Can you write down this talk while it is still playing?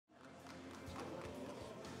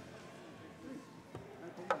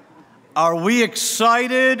Are we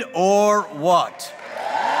excited or what?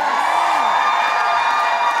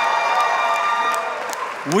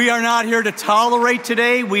 We are not here to tolerate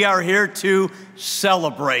today. We are here to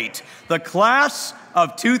celebrate. The class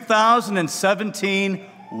of 2017,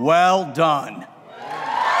 well done.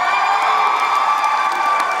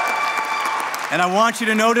 And I want you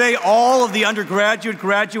to know today, all of the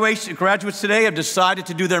graduates today have decided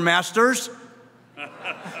to do their masters.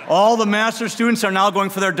 All the master's students are now going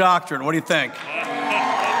for their doctorate. What do you think?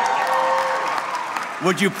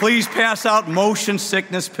 Would you please pass out motion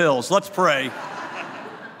sickness pills? Let's pray.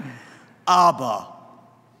 Abba,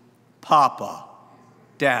 Papa,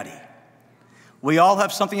 Daddy. We all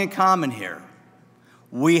have something in common here.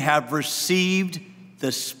 We have received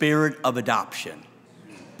the spirit of adoption,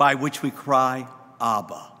 by which we cry,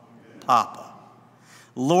 Abba, Papa.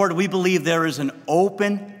 Lord, we believe there is an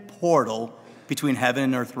open portal between heaven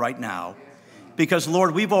and earth right now, because,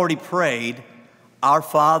 Lord, we've already prayed, our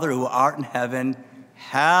Father who art in heaven,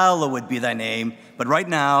 hallowed be thy name, but right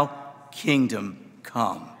now, kingdom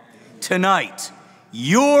come. Tonight,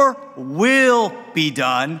 your will be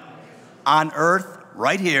done on earth,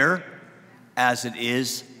 right here, as it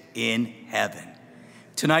is in heaven.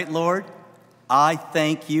 Tonight, Lord, I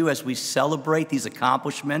thank you as we celebrate these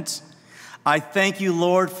accomplishments. I thank you,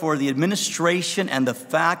 Lord, for the administration and the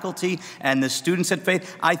faculty and the students at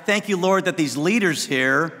Faith. I thank you, Lord, that these leaders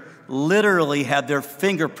here literally have their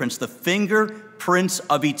fingerprints, the fingerprints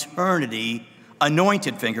of eternity,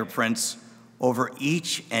 anointed fingerprints, over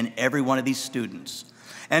each and every one of these students.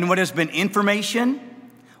 And what has been information,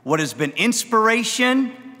 what has been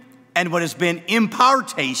inspiration, and what has been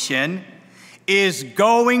impartation is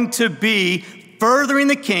going to be furthering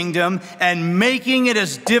the kingdom and making it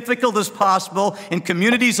as difficult as possible in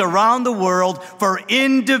communities around the world for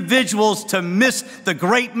individuals to miss the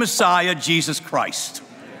great Messiah, Jesus Christ.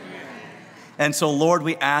 And so, Lord,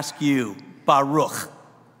 we ask you, Baruch,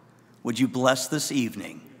 would you bless this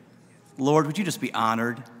evening? Lord, would you just be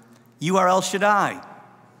honored? You are El Shaddai.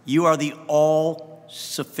 You are the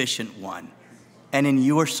all-sufficient one. And in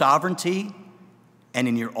your sovereignty and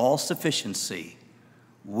in your all-sufficiency,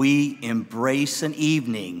 we embrace an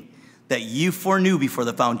evening that you foreknew before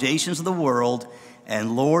the foundations of the world.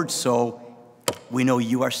 And Lord, so we know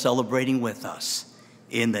you are celebrating with us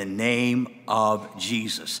in the name of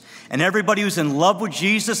Jesus. And everybody who's in love with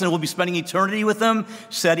Jesus and will be spending eternity with him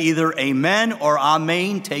said either amen or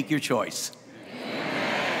amen. Take your choice.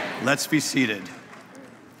 Amen. Let's be seated.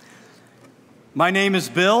 My name is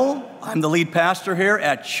Bill. I'm the lead pastor here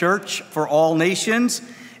at Church for All Nations.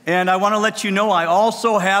 And I want to let you know I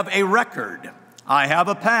also have a record. I have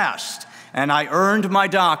a past. And I earned my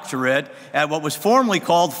doctorate at what was formerly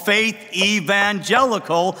called Faith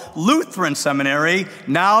Evangelical Lutheran Seminary,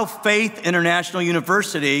 now Faith International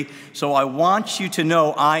University. So I want you to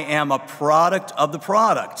know I am a product of the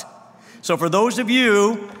product. So for those of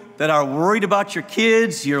you that are worried about your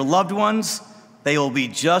kids, your loved ones, they will be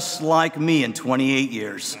just like me in 28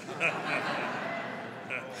 years.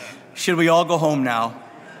 Should we all go home now?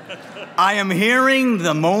 I am hearing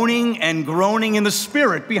the moaning and groaning in the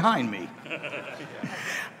spirit behind me.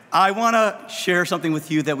 I want to share something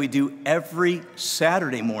with you that we do every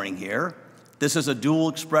Saturday morning here. This is a dual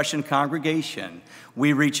expression congregation.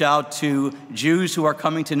 We reach out to Jews who are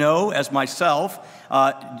coming to know, as myself,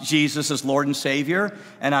 Jesus as Lord and Savior.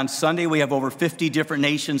 And on Sunday, we have over 50 different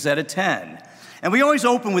nations that attend. And we always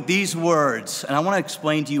open with these words, and I want to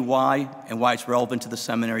explain to you why and why it's relevant to the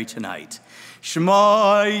seminary tonight.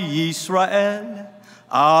 Shema Yisrael,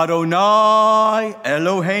 Adonai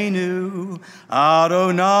Eloheinu,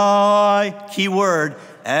 Adonai, key word,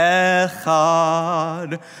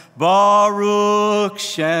 Echad, Baruch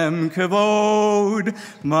Shem Kavod,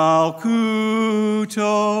 Malkuto,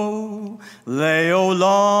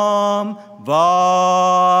 Leolam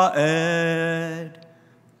Va'ed.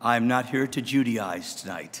 I'm not here to Judaize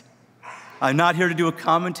tonight. I'm not here to do a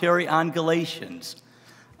commentary on Galatians.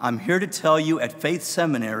 I'm here to tell you at Faith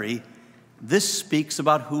Seminary, this speaks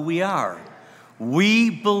about who we are. We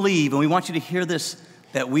believe, and we want you to hear this,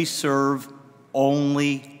 that we serve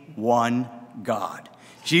only one God,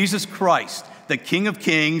 Jesus Christ, the King of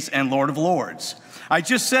Kings and Lord of Lords. I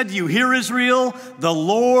just said to you, hear Israel, the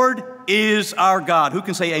Lord is our God. Who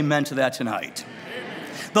can say amen to that tonight?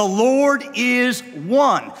 The Lord is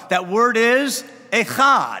one. That word is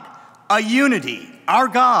echad, a unity. Our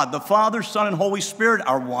God, the Father, Son, and Holy Spirit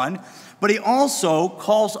are one, but he also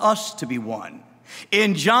calls us to be one.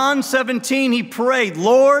 In John 17, he prayed,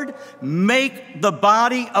 Lord, make the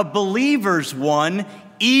body of believers one,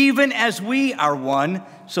 even as we are one,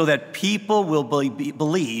 so that people will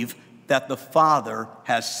believe that the Father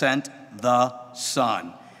has sent the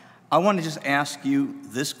Son. I want to just ask you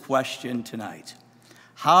this question tonight.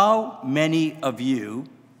 How many of you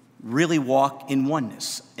really walk in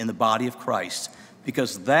oneness in the body of Christ?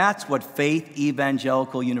 Because that's what Faith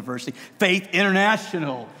Evangelical University, Faith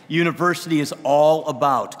International University is all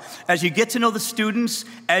about. As you get to know the students,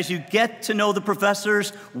 as you get to know the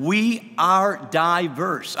professors, we are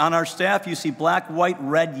diverse. On our staff, you see black, white,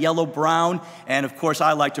 red, yellow, brown, and of course,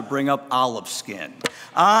 I like to bring up olive skin.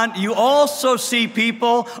 You also see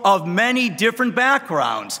people of many different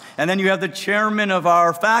backgrounds. And then you have the chairman of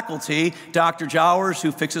our faculty, Dr. Jowers,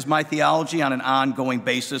 who fixes my theology on an ongoing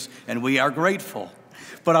basis, and we are grateful.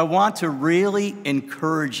 But I want to really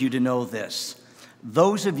encourage you to know this.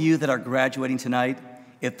 Those of you that are graduating tonight,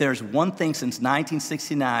 if there's one thing since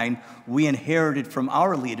 1969 we inherited from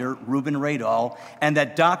our leader, Reuben Radall, and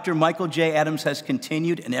that Dr. Michael J. Adams has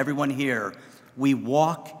continued, and everyone here, we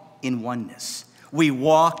walk in oneness. We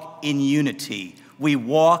walk in unity. We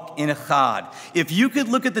walk in echad. If you could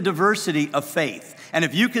look at the diversity of faith, and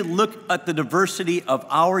if you could look at the diversity of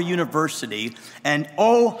our university, and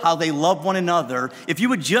oh, how they love one another, if you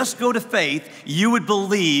would just go to faith, you would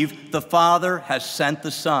believe the Father has sent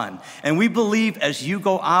the Son. And we believe as you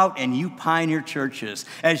go out and you pioneer churches,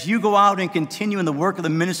 as you go out and continue in the work of the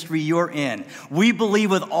ministry you're in, we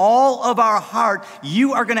believe with all of our heart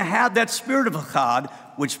you are going to have that spirit of echad,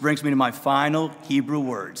 which brings me to my final Hebrew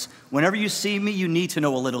words. Whenever you see me, you need to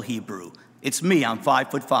know a little Hebrew. It's me, I'm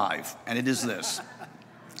 5'5", and it is this.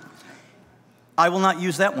 I will not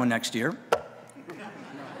use that one next year.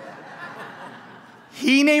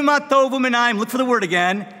 Hine matovu menayim, look for the word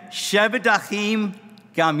again. Shevet achim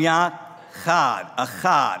gam yachad,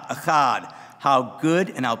 achad. How good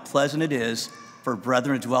and how pleasant it is for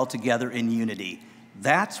brethren to dwell together in unity.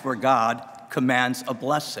 That's where God commands a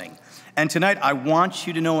blessing. And tonight, I want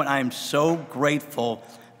you to know, and I am so grateful,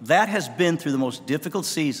 that has been through the most difficult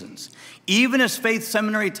seasons. Even as Faith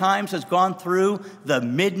Seminary Times has gone through the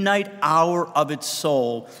midnight hour of its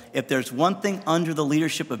soul, if there's one thing under the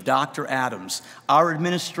leadership of Dr. Adams, our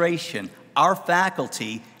administration, our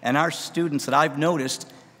faculty, and our students that I've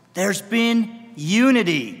noticed, there's been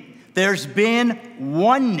unity. There's been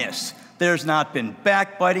oneness. There's not been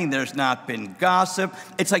backbiting. There's not been gossip.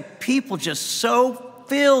 It's like people just so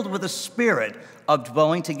filled with the spirit of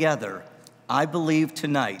dwelling together. I believe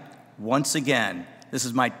tonight, once again, this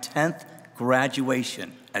is my 10th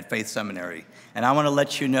graduation at Faith Seminary. And I want to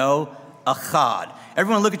let you know, echad.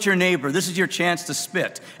 Everyone look at your neighbor. This is your chance to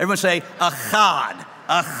spit. Everyone say, echad,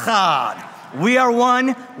 echad. We are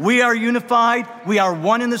one. We are unified. We are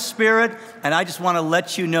one in the spirit. And I just want to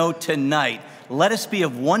let you know tonight, let us be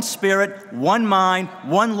of one spirit, one mind,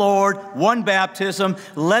 one Lord, one baptism.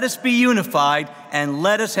 Let us be unified, and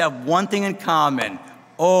let us have one thing in common.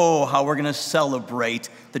 Oh, how we're going to celebrate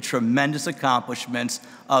the tremendous accomplishments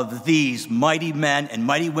of these mighty men and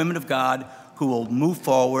mighty women of God who will move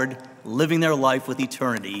forward, living their life with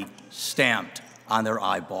eternity stamped on their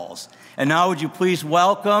eyeballs. And now would you please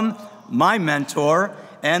welcome my mentor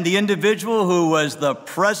and the individual who was the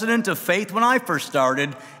president of Faith when I first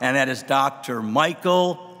started, and that is Dr.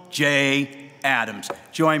 Michael J. Adams.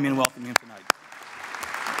 Join me in welcoming him tonight.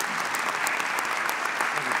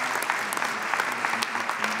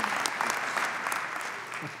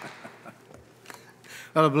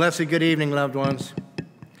 Well, a blessed good evening, loved ones.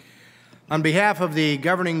 On behalf of the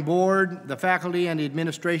governing board, the faculty, and the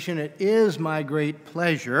administration, it is my great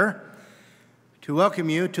pleasure to welcome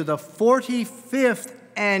you to the 45th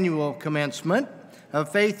annual commencement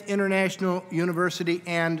of Faith International University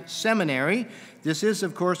and Seminary. This is,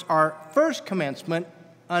 of course, our first commencement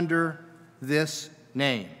under this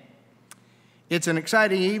name. It's an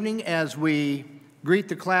exciting evening as we greet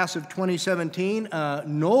the class of 2017, a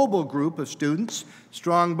noble group of students,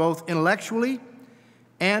 strong both intellectually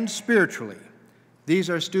and spiritually. These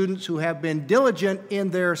are students who have been diligent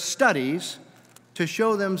in their studies to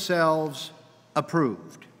show themselves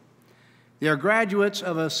approved. They are graduates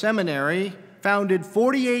of a seminary founded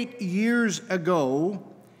 48 years ago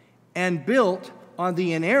and built on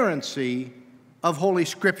the inerrancy of Holy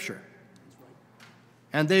Scripture.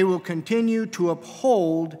 And they will continue to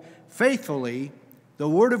uphold faithfully the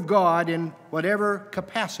Word of God in whatever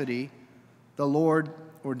capacity the Lord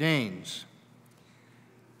ordains.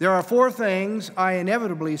 There are four things I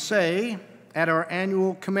inevitably say at our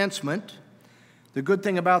annual commencement. The good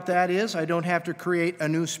thing about that is I don't have to create a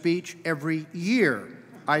new speech every year.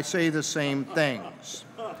 I say the same things.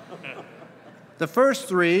 The first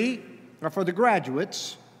three are for the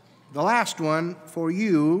graduates, the last one for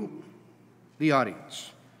you, the audience.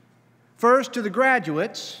 First, to the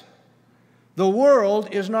graduates, The world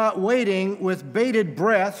is not waiting with bated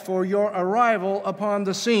breath for your arrival upon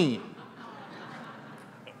the scene.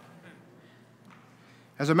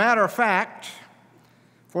 As a matter of fact,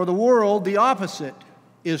 for the world, the opposite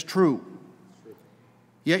is true.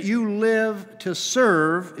 Yet you live to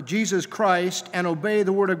serve Jesus Christ and obey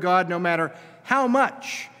the Word of God no matter how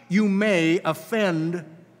much you may offend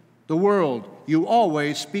the world. You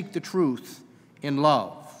always speak the truth in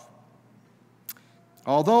love.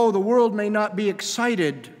 Although the world may not be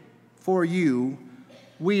excited for you,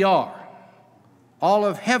 we are. All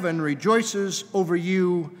of heaven rejoices over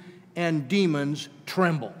you, and demons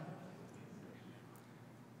tremble.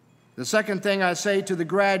 The second thing I say to the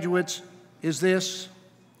graduates is this: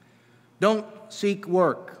 don't seek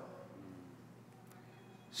work.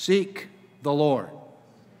 Seek the Lord.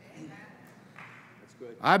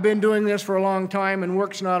 I've been doing this for a long time, and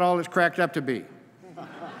work's not all it's cracked up to be.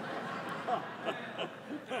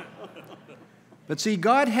 But see,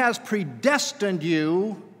 God has predestined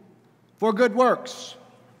you for good works.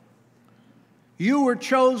 You were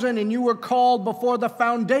chosen and you were called before the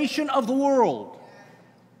foundation of the world.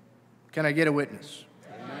 Can I get a witness?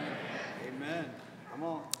 Amen. Amen. Come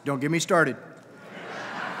on. Don't get me started.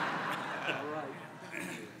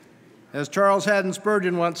 As Charles Haddon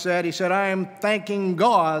Spurgeon once said, he said, "I am thanking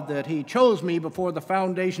God that He chose me before the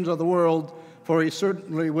foundations of the world, for He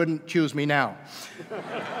certainly wouldn't choose me now."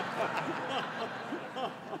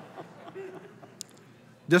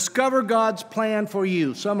 Discover God's plan for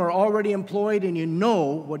you. Some are already employed and you know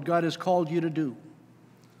what God has called you to do.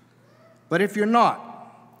 But if you're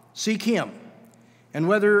not, seek Him. And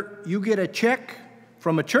whether you get a check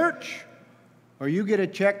from a church or you get a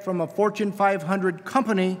check from a Fortune 500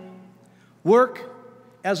 company, work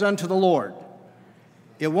as unto the Lord.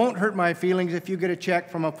 It won't hurt my feelings if you get a check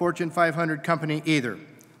from a Fortune 500 company either.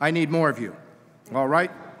 I need more of you. All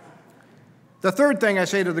right? The third thing I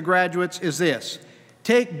say to the graduates is this: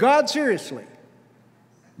 take God seriously,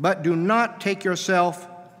 but do not take yourself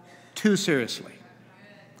too seriously.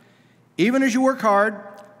 Even as you work hard,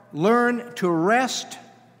 learn to rest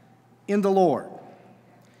in the Lord.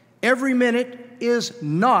 Every minute is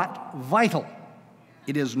not vital.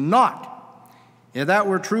 It is not. If that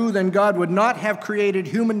were true, then God would not have created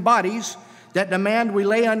human bodies that demand we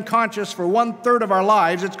lay unconscious for 1/3 of our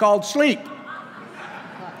lives. It's called sleep.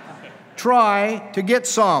 Try to get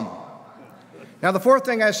some. Now, the fourth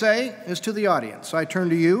thing I say is to the audience. I turn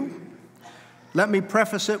to you. Let me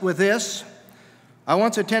preface it with this. I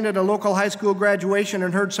once attended a local high school graduation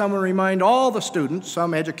and heard someone remind all the students,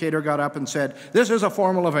 some educator got up and said, "This is a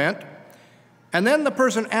formal event." And then the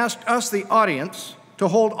person asked us, the audience, to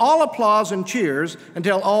hold all applause and cheers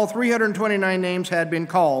until all 329 names had been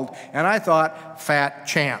called. And I thought, fat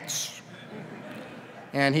chance.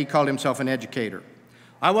 And he called himself an educator.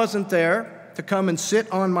 I wasn't there to come and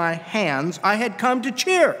sit on my hands. I had come to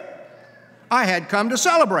cheer. I had come to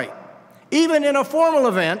celebrate, even in a formal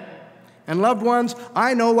event. And loved ones,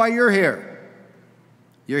 I know why you're here.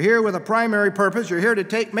 You're here with a primary purpose. You're here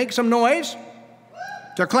to make some noise,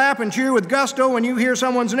 to clap and cheer with gusto when you hear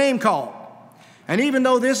someone's name called. And even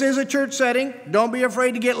though this is a church setting, don't be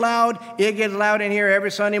afraid to get loud. It gets loud in here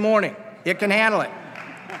every Sunday morning. It can handle it.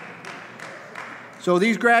 So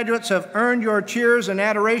these graduates have earned your cheers and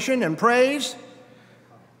adoration and praise.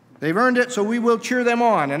 They've earned it, so we will cheer them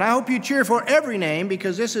on. And I hope you cheer for every name,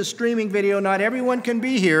 because this is streaming video. Not everyone can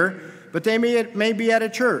be here, but they may be at a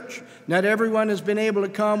church. Not everyone has been able to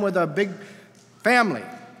come with a big family,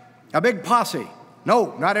 a big posse.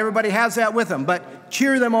 No, not everybody has that with them, but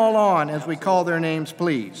cheer them all on as we call their names,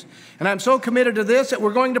 please. And I'm so committed to this that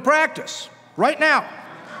we're going to practice right now.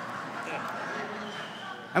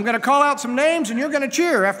 I'm going to call out some names, and you're going to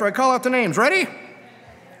cheer after I call out the names. Ready?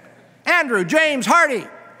 Andrew James Hardy.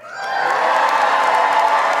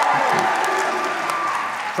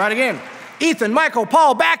 Try it again. Ethan Michael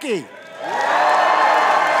Paul Backey.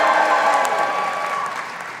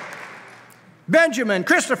 Benjamin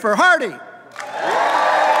Christopher Hardy.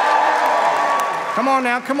 Come on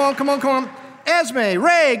now, come on, come on, come on. Esme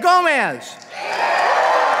Ray Gomez.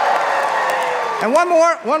 And one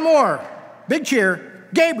more. Big cheer.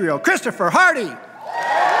 Gabriel Christopher Hardy.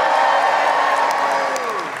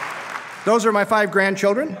 Those are my 5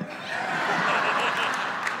 grandchildren.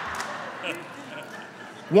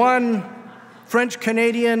 One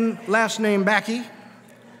French-Canadian, last name Backey.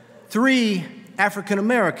 3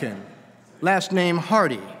 African-American, last name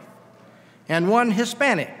Hardy. And 1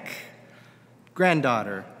 Hispanic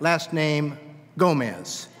granddaughter, last name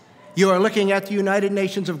Gomez. You are looking at the United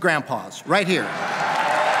Nations of Grandpas, right here.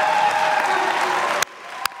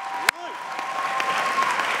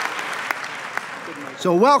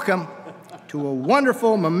 So welcome to a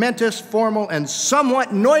wonderful, momentous, formal, and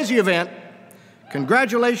somewhat noisy event.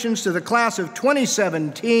 Congratulations to the class of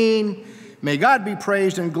 2017. May God be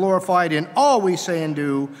praised and glorified in all we say and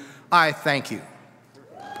do. I thank you.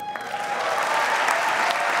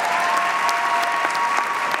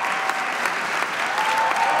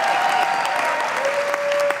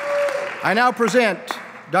 I now present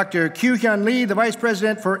Dr. Kyu-Hyun Lee, the Vice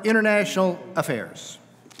President for International Affairs.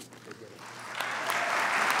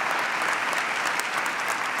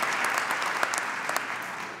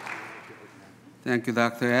 Thank you,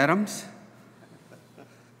 Dr. Adams.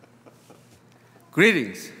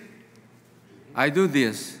 Greetings. I do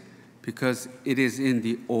this because it is in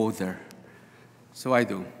the order. So I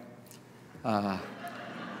do.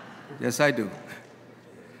 Yes, I do.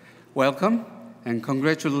 Welcome and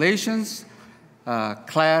congratulations,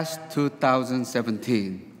 class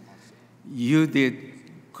 2017. You did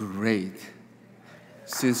great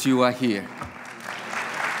since you are here.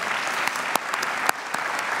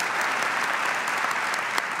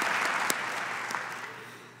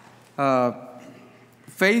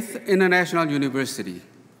 Faith International University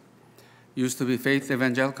used to be Faith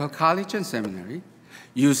Evangelical College and Seminary,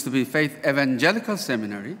 used to be Faith Evangelical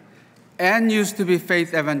Seminary, and used to be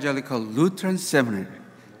Faith Evangelical Lutheran Seminary.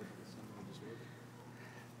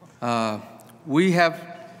 We have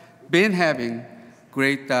been having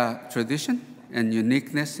great tradition and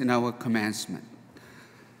uniqueness in our commencement.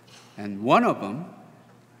 And one of them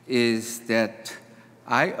is that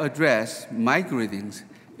I address my greetings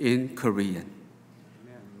in Korean.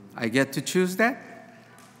 I get to choose that,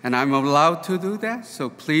 and I'm allowed to do that, so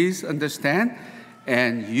please understand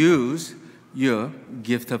and use your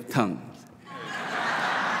gift of tongues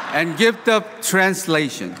and gift of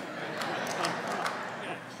translation.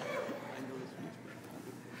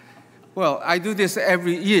 Well, I do this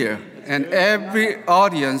every year, and every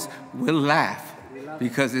audience will laugh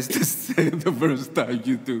because it's the first time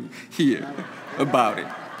you do hear about it.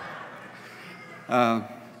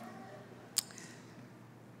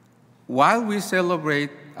 While we celebrate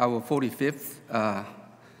our 45th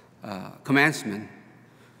commencement,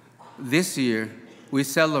 this year we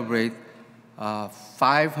celebrate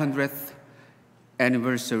 500th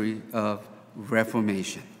anniversary of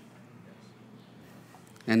Reformation.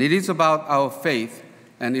 And it is about our faith,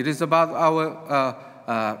 and it is about our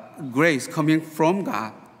grace coming from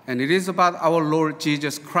God, and it is about our Lord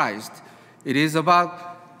Jesus Christ. It is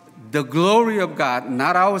about the glory of God,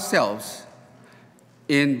 not ourselves,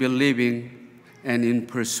 in believing and in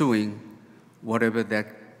pursuing whatever that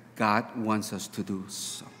God wants us to do.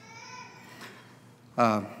 So,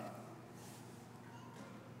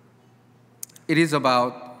 it is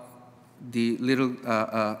about, the little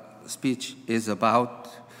speech is about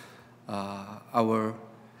our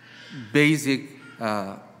basic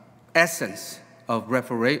essence of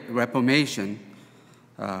Reformation,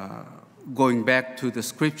 going back to the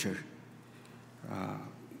scripture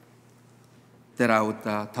that I would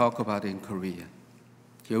talk about in Korean.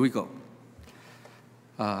 Here we go.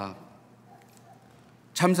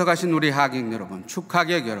 참석하신 우리 하객 여러분,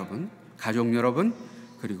 축하객 여러분, 가족 여러분,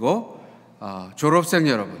 그리고 졸업생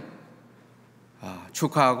여러분,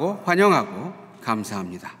 축하하고 환영하고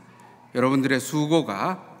감사합니다. 여러분들의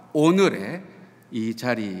수고가 오늘의 이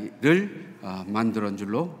자리를 만들어준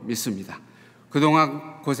줄로 믿습니다.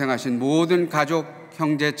 그동안 고생하신 모든 가족,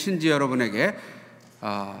 형제, 친지 여러분에게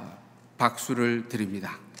박수를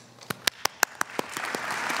드립니다.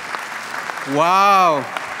 Wow!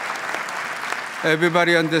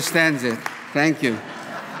 Everybody understands it. Thank you.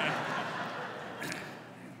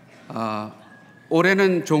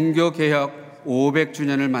 올해는 종교개혁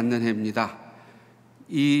 500주년을 맞는 해입니다.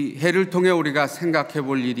 이 해를 통해 우리가 생각해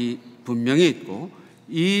볼 일이 분명히 있고,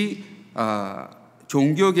 이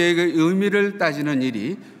종교개혁의 의미를 따지는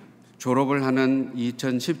일이 졸업을 하는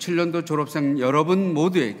 2017년도 졸업생 여러분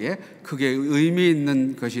모두에게 크게 의미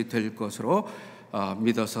있는 것이 될 것으로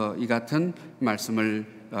믿어서 이 같은 말씀을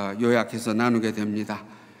요약해서 나누게 됩니다.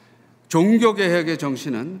 종교개혁의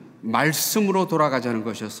정신은 말씀으로 돌아가자는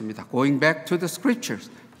것이었습니다. Going back to the scriptures.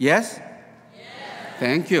 Yes?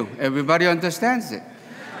 Thank you. Everybody understands it.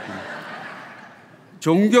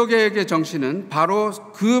 종교개혁의 정신은 바로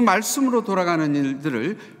그 말씀으로 돌아가는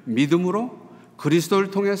일들을 믿음으로, 그리스도를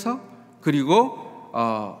통해서, 그리고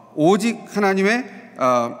오직 하나님의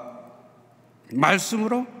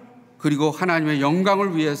말씀으로, 그리고 하나님의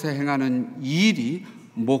영광을 위해서 행하는 일이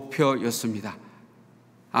목표였습니다.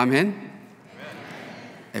 아멘.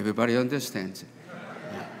 Everybody understands it.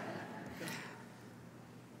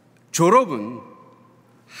 졸업은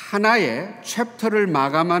하나의 챕터를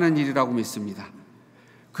마감하는 일이라고 믿습니다.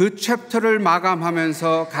 그 그 챕터를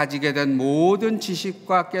마감하면서 가지게 된 모든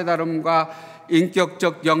지식과 깨달음과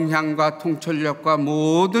인격적 영향과 통찰력과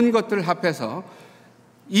모든 것들을 합해서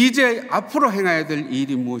이제 앞으로 행해야 될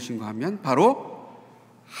일이 무엇인가 하면 바로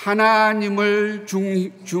하나님을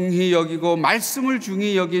중히 여기고 말씀을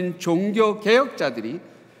중히 여긴 종교 개혁자들이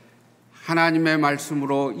하나님의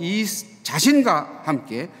말씀으로 이 자신과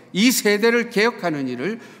함께 이 세대를 개혁하는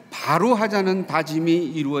일을 바로 하자는 다짐이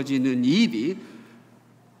이루어지는 일이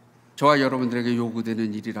저와 여러분들에게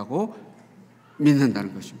요구되는 일이라고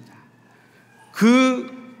믿는다는 것입니다. 그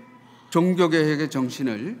종교개혁의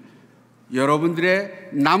정신을 여러분들의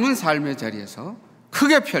남은 삶의 자리에서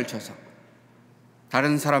크게 펼쳐서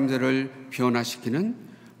다른 사람들을 변화시키는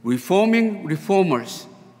Reforming Reformers,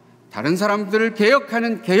 다른 사람들을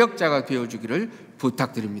개혁하는 개혁자가 되어주기를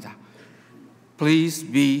부탁드립니다. Please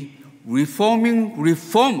be Reforming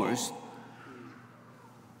Reformers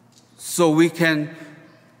so we can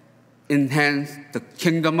enhance the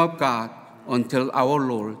kingdom of God until our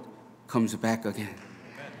Lord comes back again.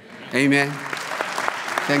 Amen.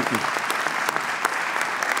 Thank you.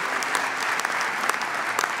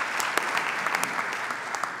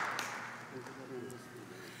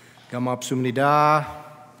 고맙습니다.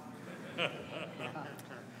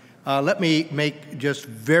 Let me make just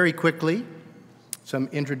very quickly some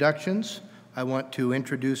introductions. I want to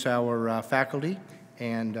introduce our faculty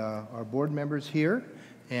and our board members here.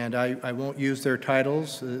 And I won't use their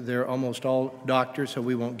titles. They're almost all doctors, so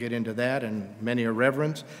we won't get into that, and many are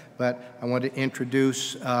reverends. But I want to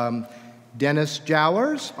introduce Dennis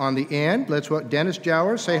Jowers on the end. Let's Dennis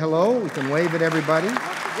Jowers, say hello. We can wave at everybody.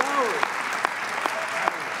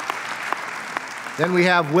 Then we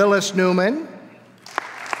have Willis Newman,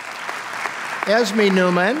 Esme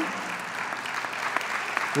Newman.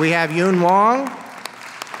 We have Yun Wong,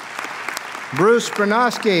 Bruce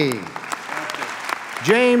Bernosky,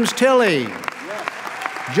 James Tilley,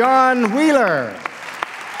 John Wheeler,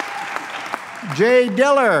 Jay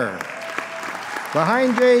Diller.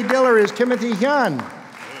 Behind Jay Diller is Timothy Hyun,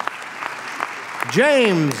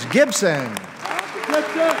 James Gibson,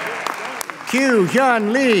 Q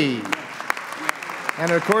Hyun Lee, and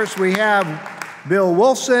of course we have Bill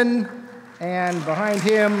Wolfson, and behind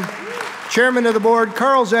him, Chairman of the Board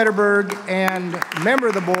Carl Zetterberg, and member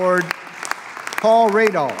of the board Paul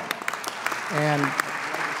Radall. And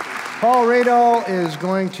Paul Radall is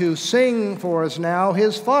going to sing for us now.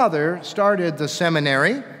 His father started the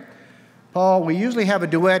seminary. Paul, we usually have a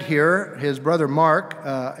duet here. His brother Mark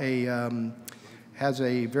has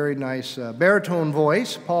a very nice baritone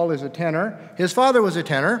voice. Paul is a tenor. His father was a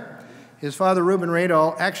tenor. His father, Reuben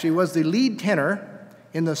Radall, actually was the lead tenor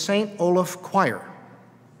in the St. Olaf Choir.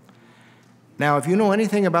 Now, if you know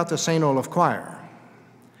anything about the St. Olaf Choir,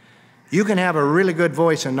 you can have a really good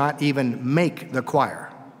voice and not even make the choir.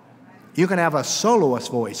 You can have a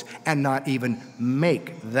soloist voice and not even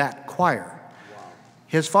make that choir.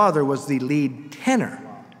 His father was the lead tenor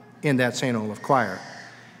in that St. Olaf Choir.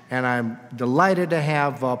 And I'm delighted to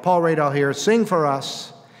have Paul Radall here sing for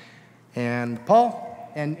us. And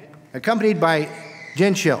Paul, and accompanied by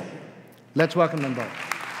Jen Schill. Let's welcome them both.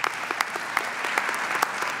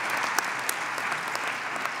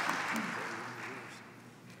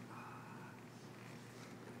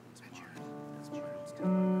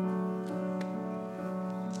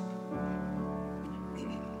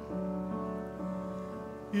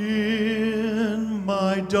 In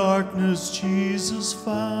my darkness, Jesus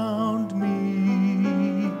found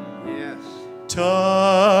me. Yes.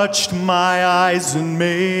 Touched my eyes and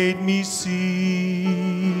made me see.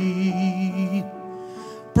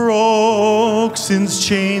 Broke sin's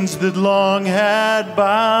chains that long had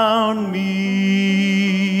bound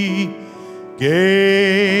me.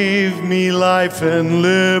 Gave me life and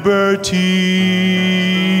liberty.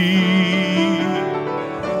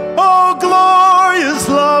 Oh, glorious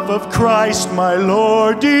love of Christ, my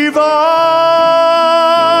Lord divine,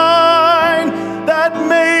 that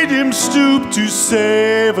made him stoop to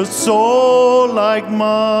save a soul like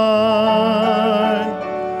mine.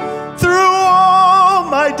 Through all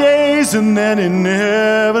my days and then in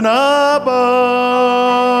heaven above,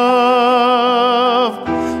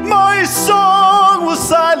 my song will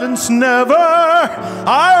silence never.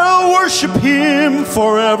 I'll worship him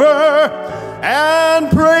forever and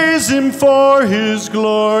praise him for his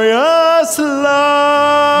glorious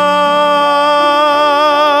love.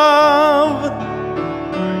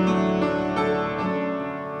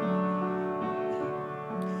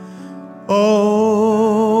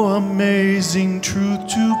 Oh, amazing truth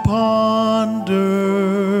to ponder,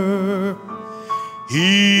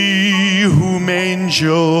 he whom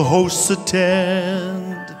angel hosts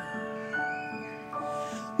attend,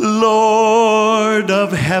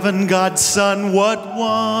 heaven, God's Son, what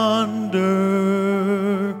wonder!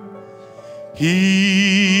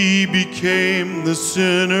 He became the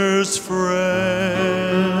sinner's friend.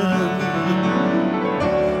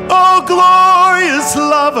 Oh, glorious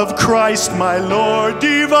love of Christ, my Lord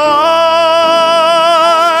divine,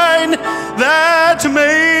 that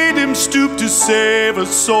made him stoop to save a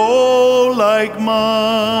soul like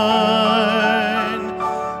mine.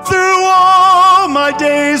 Through all my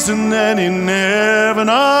days and then in heaven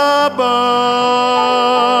above,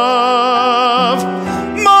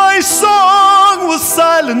 my song will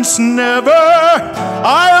silence never.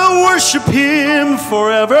 I'll worship him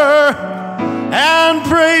forever and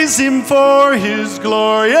praise him for his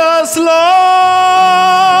glorious love.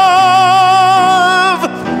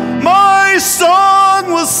 My song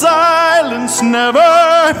will silence never.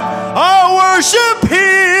 I'll worship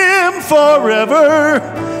him forever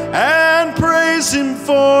and praise him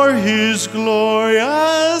for his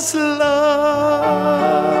glorious love.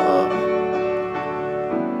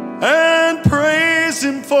 And praise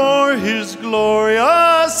him for his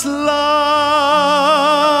glorious love.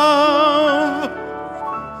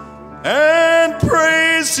 And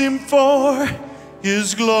praise him for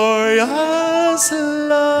his glorious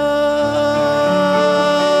love.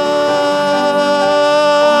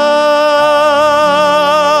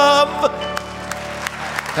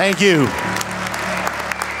 Thank you.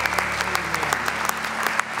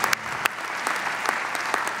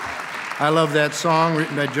 I love that song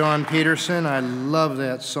written by John Peterson. I love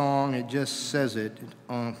that song. It just says it.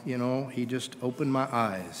 You know, he just opened my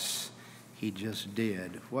eyes. He just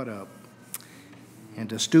did. What up? And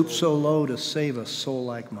to stoop so low to save a soul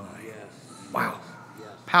like mine. Wow.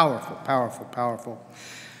 Powerful, powerful, powerful.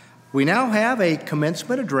 We now have a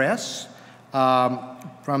commencement address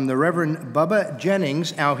from the Reverend Bubba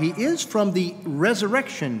Jennings. Now, he is from the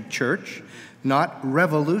Resurrection Church, not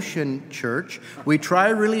Revolution Church. We try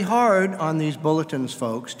really hard on these bulletins,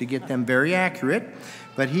 folks, to get them very accurate,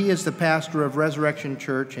 but he is the pastor of Resurrection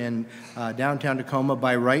Church in downtown Tacoma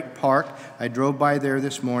by Wright Park. I drove by there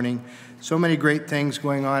this morning. So many great things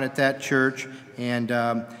going on at that church, and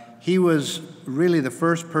he was really the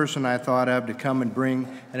first person I thought of to come and bring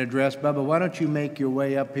an address. Bubba, why don't you make your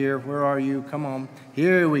way up here? Where are you? Come on.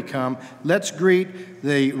 Here we come. Let's greet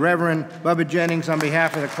the Reverend Bubba Jennings on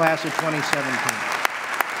behalf of the class of 2017.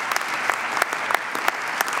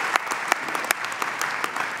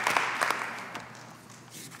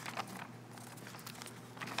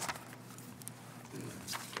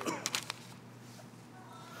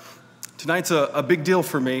 Tonight's a big deal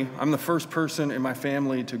for me. I'm the first person in my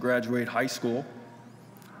family to graduate high school.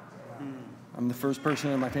 I'm the first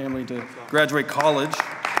person in my family to graduate college.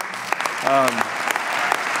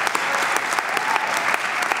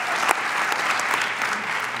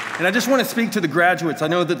 And I just want to speak to the graduates. I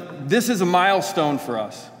know that this is a milestone for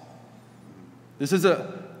us. This is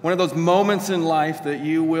one of those moments in life that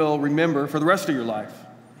you will remember for the rest of your life.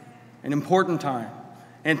 An important time.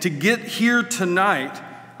 And to get here tonight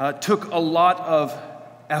took a lot of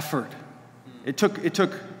effort. It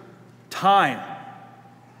took time.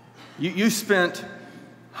 You spent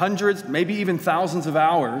hundreds, maybe even thousands of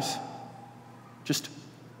hours just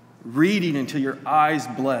reading until your eyes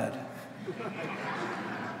bled.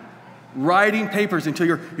 Writing papers until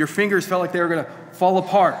your fingers felt like they were going to fall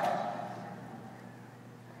apart.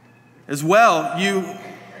 As well, you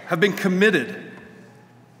have been committed.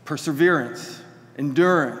 Perseverance,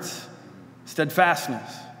 endurance,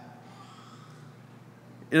 steadfastness.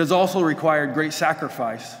 It has also required great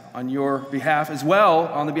sacrifice on your behalf, as well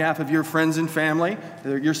on the behalf of your friends and family,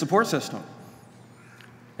 your support system.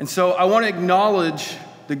 And so I want to acknowledge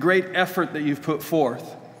the great effort that you've put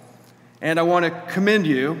forth. And I want to commend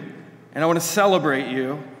you, and I want to celebrate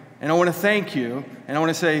you, and I want to thank you, and I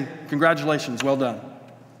want to say congratulations, well done.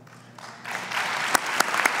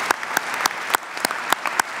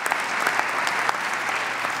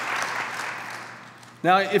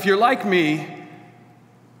 Now, if you're like me,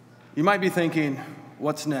 you might be thinking,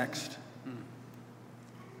 what's next?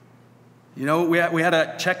 You know, we had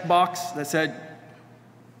a checkbox that said,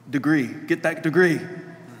 degree, get that degree.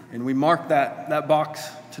 And we marked that box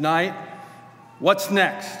tonight. What's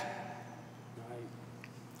next?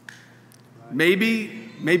 Maybe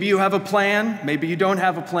you have a plan, maybe you don't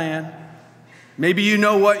have a plan. Maybe you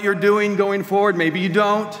know what you're doing going forward, maybe you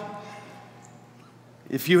don't.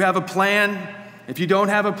 If you have a plan, if you don't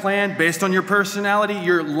have a plan based on your personality,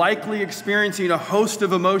 you're likely experiencing a host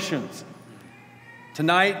of emotions.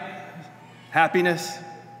 Tonight, happiness.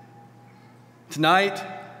 Tonight,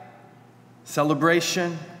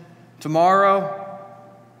 celebration. Tomorrow,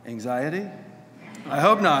 anxiety. I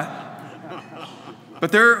hope not.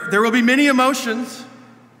 But there will be many emotions,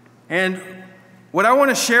 and what I want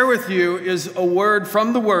to share with you is a word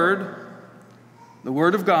from the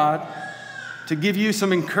Word of God, to give you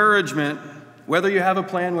some encouragement, whether you have a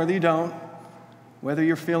plan, whether you don't, whether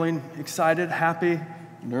you're feeling excited, happy,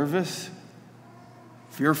 nervous,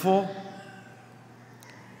 fearful.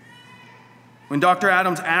 When Dr.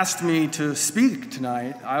 Adams asked me to speak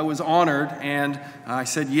tonight, I was honored, and I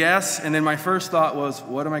said yes, and then my first thought was,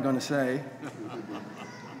 what am I going to say?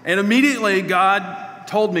 And immediately God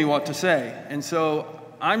told me what to say, and so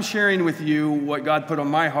I'm sharing with you what God put on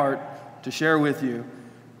my heart to share with you.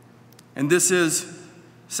 And this is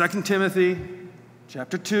 2 Timothy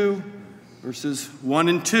chapter 2, verses 1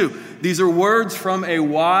 and 2. These are words from a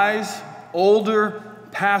wise, older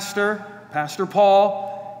pastor, Pastor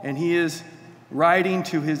Paul, and he is writing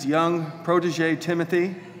to his young protege,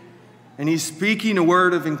 Timothy, and he's speaking a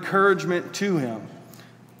word of encouragement to him.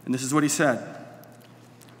 And this is what he said.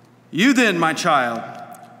 You then, my child,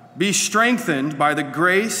 be strengthened by the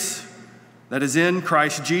grace that is in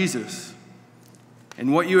Christ Jesus.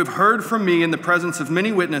 And what you have heard from me in the presence of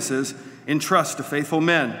many witnesses, entrust to faithful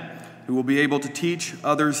men who will be able to teach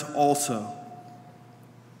others also.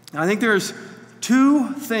 I think there's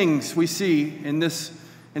two things we see in this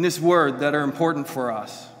word that are important for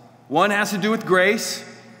us. One has to do with grace.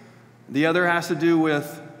 The other has to do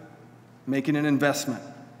with making an investment.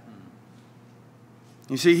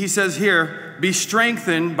 You see, he says here, be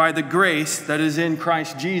strengthened by the grace that is in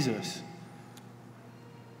Christ Jesus.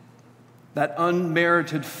 That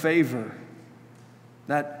unmerited favor,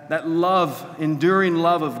 that love, enduring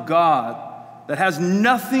love of God that has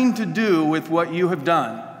nothing to do with what you have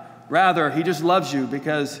done. Rather, he just loves you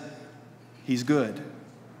because he's good.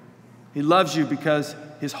 He loves you because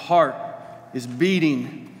his heart is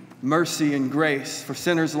beating mercy and grace for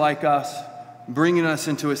sinners like us, bringing us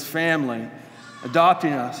into his family,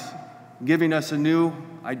 adopting us, giving us a new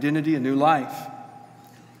identity, a new life.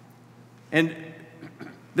 And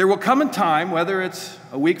there will come a time, whether it's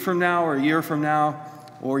a week from now or a year from now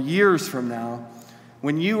or years from now,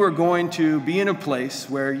 when you are going to be in a place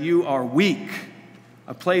where you are weak,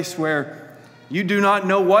 a place where you do not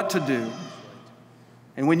know what to do.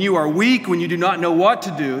 And when you are weak, when you do not know what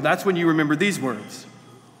to do, that's when you remember these words.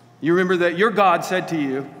 You remember that your God said to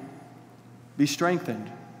you, be strengthened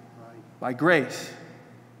by grace.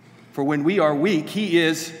 For when we are weak, he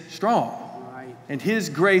is strong. And his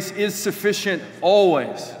grace is sufficient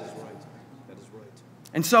always.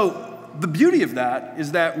 And so the beauty of that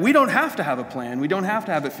is that we don't have to have a plan. We don't have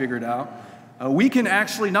to have it figured out. We can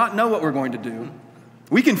actually not know what we're going to do.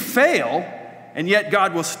 We can fail, and yet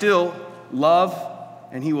God will still love,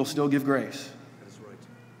 and he will still give grace.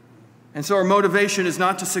 And so our motivation is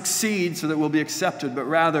not to succeed so that we'll be accepted, but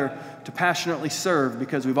rather to passionately serve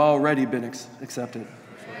because we've already been accepted.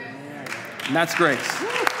 And that's grace.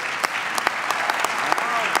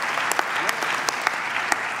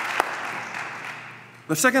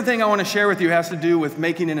 The second thing I want to share with you has to do with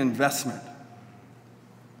making an investment.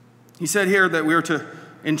 He said here that we are to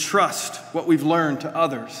entrust what we've learned to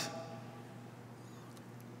others.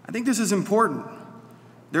 I think this is important.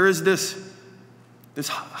 There is this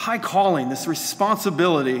high calling, this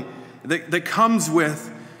responsibility that comes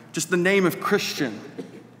with just the name of Christian.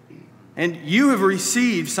 And you have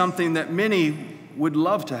received something that many would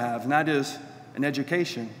love to have, and that is an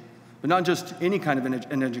education. But not just any kind of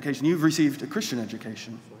an education. You've received a Christian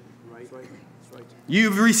education.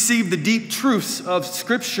 You've received the deep truths of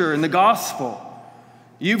Scripture and the gospel.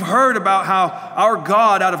 You've heard about how our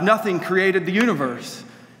God out of nothing created the universe,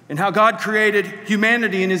 and how God created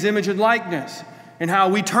humanity in his image and likeness, and how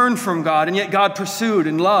we turned from God, and yet God pursued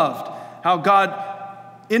and loved. How God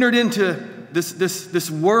entered into this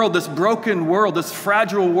world, this broken world, this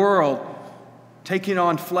fragile world, taking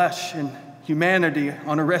on flesh and humanity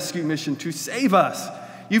on a rescue mission to save us.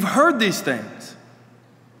 You've heard these things.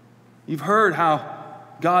 You've heard how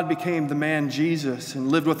God became the man Jesus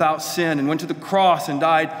and lived without sin and went to the cross and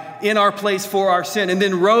died in our place for our sin and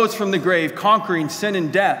then rose from the grave, conquering sin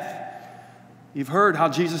and death. You've heard how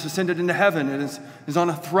Jesus ascended into heaven and is on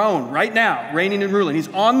a throne right now, reigning and ruling. He's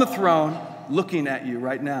on the throne looking at you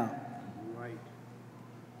right now.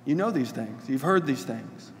 You know these things. You've heard these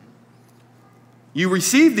things. You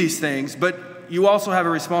receive these things, but you also have a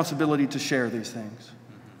responsibility to share these things.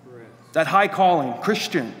 That high calling,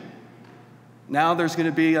 Christian. Now there's going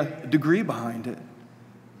to be a degree behind it.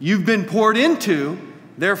 You've been poured into,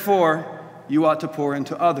 therefore you ought to pour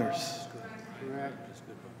into others.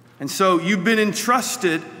 And so you've been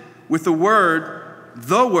entrusted with the word,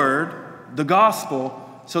 the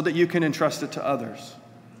gospel, so that you can entrust it to others.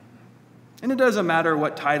 And it doesn't matter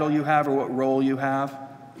what title you have or what role you have.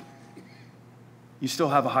 You still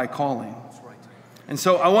have a high calling. And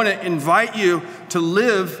so I want to invite you to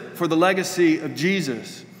live for the legacy of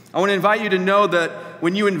Jesus. I want to invite you to know that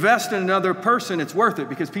when you invest in another person, it's worth it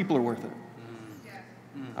because people are worth it.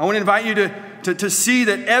 I want to invite you to see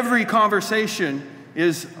that every conversation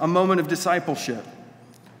is a moment of discipleship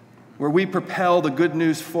where we propel the good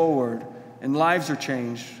news forward and lives are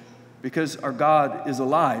changed because our God is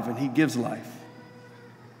alive and He gives life.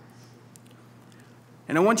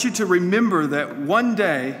 And I want you to remember that one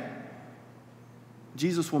day,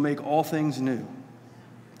 Jesus will make all things new.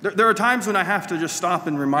 There are times when I have to just stop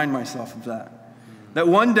and remind myself of that. That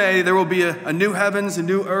one day there will be a new heavens, a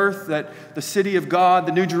new earth, that the city of God,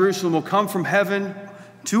 the new Jerusalem, will come from heaven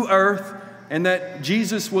to earth, and that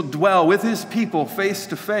Jesus will dwell with His people face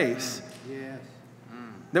to face. Yes.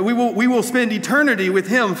 That we will spend eternity with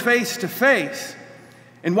Him face to face.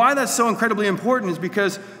 And why that's so incredibly important is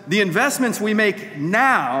because the investments we make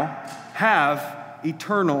now have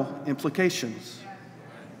eternal implications.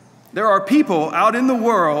 There are people out in the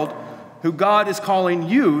world who God is calling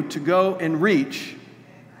you to go and reach,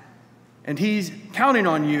 and He's counting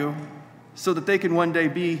on you so that they can one day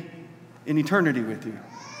be in eternity with you.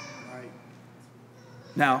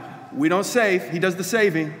 Now, we don't save, He does the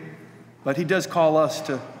saving, but He does call us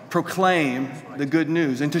to proclaim the good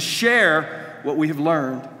news and to share what we have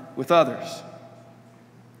learned with others.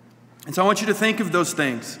 And so I want you to think of those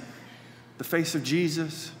things: the face of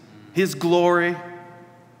Jesus, His glory.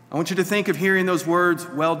 I want you to think of hearing those words,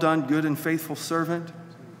 "Well done, good and faithful servant."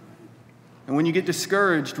 And when you get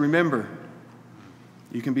discouraged, remember,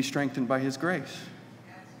 you can be strengthened by His grace.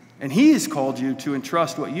 And He has called you to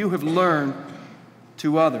entrust what you have learned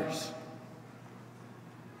to others.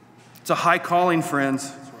 It's a high calling,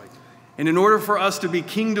 friends. And in order for us to be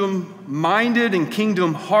kingdom-minded and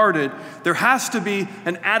kingdom-hearted, there has to be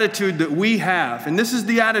an attitude that we have. And this is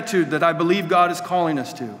the attitude that I believe God is calling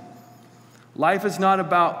us to. Life is not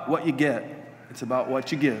about what you get. It's about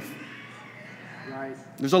what you give. Right.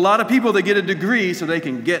 There's a lot of people that get a degree so they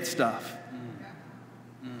can get stuff.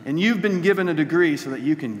 And you've been given a degree so that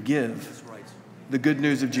you can give the good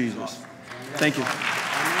news of Jesus. Thank you.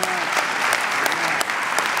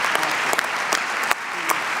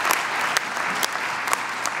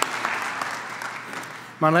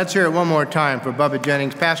 Come on, let's hear it one more time for Bubba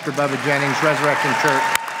Jennings, Pastor Bubba Jennings, Resurrection Church.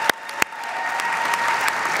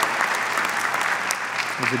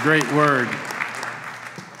 It's a great word.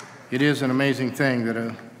 It is an amazing thing that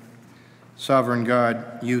a sovereign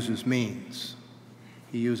God uses means.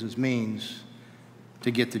 He uses means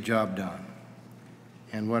to get the job done.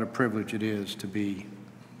 And what a privilege it is to be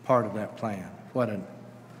part of that plan. What an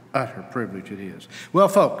utter privilege it is. Well,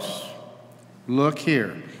 folks, look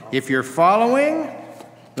here. If you're following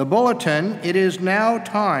the bulletin, it is now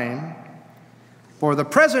time for the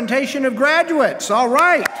presentation of graduates. All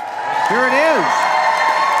right, here it is.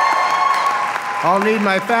 I'll need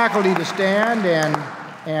my faculty to stand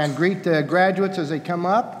and greet the graduates as they come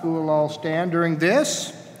up, who will all stand during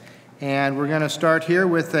this. And we're going to start here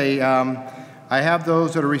with I have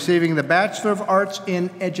those that are receiving the Bachelor of Arts in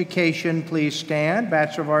Education. Please stand.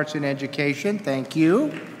 Bachelor of Arts in Education. Thank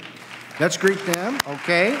you. Let's greet them.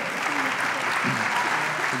 Okay.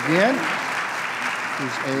 Again,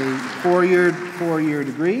 is a four-year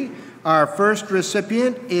degree. Our first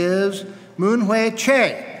recipient is Moonhui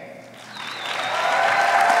Che.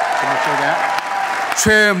 Can you say that?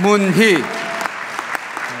 Che Moon-hee.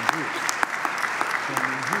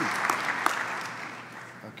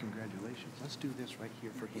 Congratulations. Let's do this right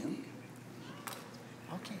here for him.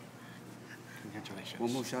 Okay. Congratulations.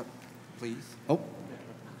 One more shot, please. Oh.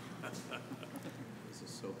 This is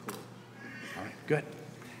so cool. All right, good.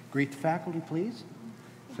 Greet the faculty, please.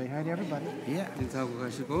 Say hi to everybody. Yeah.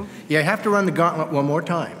 Yeah, I have to run the gauntlet one more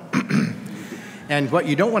time. And what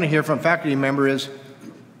you don't want to hear from a faculty member is,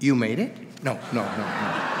 "You made it?" No.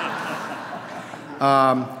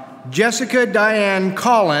 Jessica Diane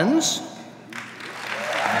Collins.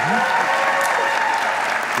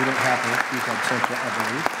 We don't have her. She's absentia, I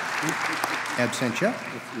believe. Absentia.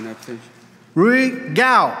 It's an absentia. Rui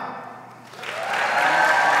Gao.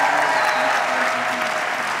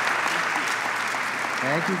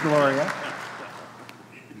 Thank you, Gloria.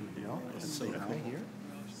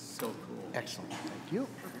 So cool. Excellent. Thank you.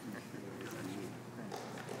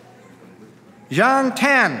 Zhang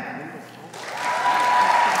Tan.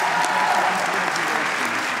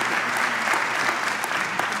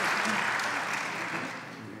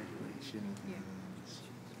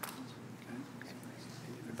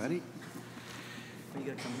 Everybody.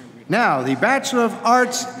 Now, the Bachelor of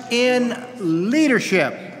Arts in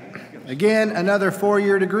Leadership. Again, another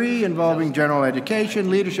 4-year degree involving general education,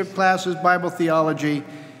 leadership classes, Bible theology.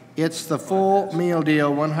 It's the full meal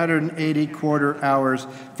deal, 180 quarter hours.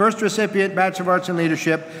 First recipient, Bachelor of Arts in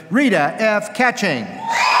Leadership, Rita F. Catching.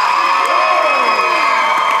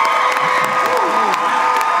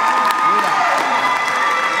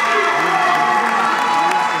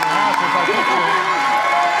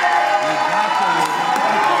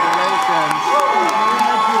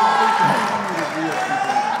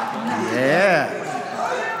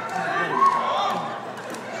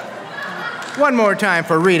 One more time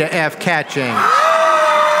for Rita F. Catching.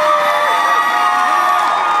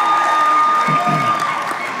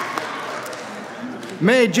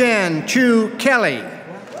 Mei Jen Chu Kelly.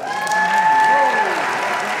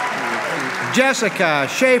 Jessica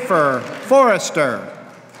Schaefer Forrester.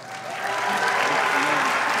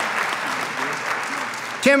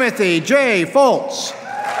 Timothy J. Foltz.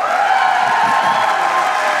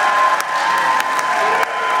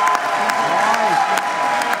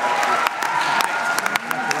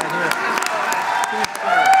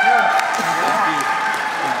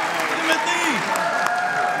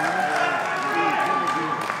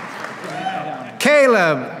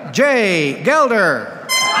 Caleb J. Gelder.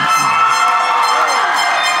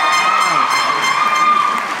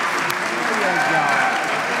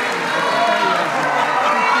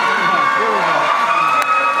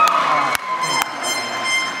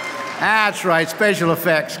 That's right, special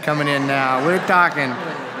effects coming in now. We're talking.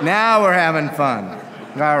 Now we're having fun.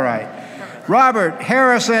 All right. Robert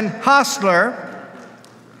Harrison Hostler.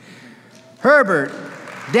 Herbert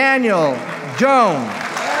Daniel Jones.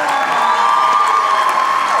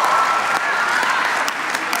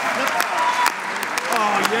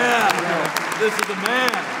 This is the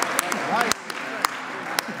man.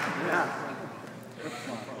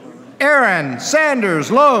 Aaron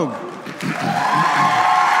Sanders Logue.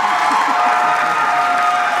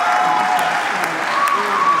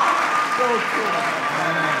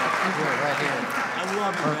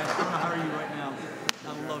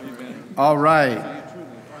 All right.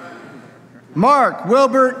 Mark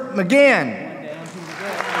Wilbert McGinn.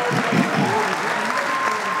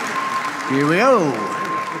 Here we go.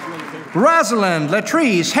 Rosalind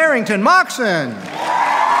Latrice Harrington Moxon.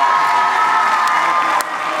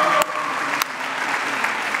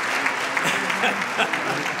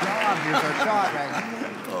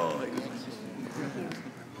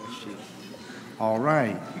 All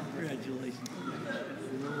right.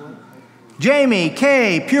 Jamie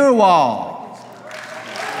K. Purewall.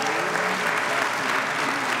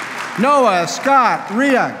 Noah Scott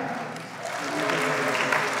Riak.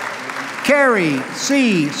 Carrie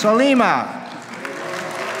C. Solima.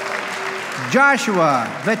 Joshua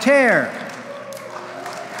Vater.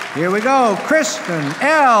 Here we go. Kristen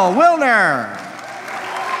L. Wilner.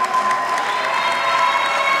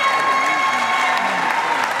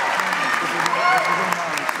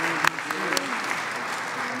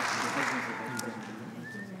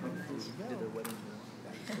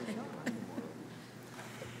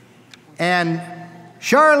 And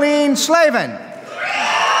Charlene Slavin.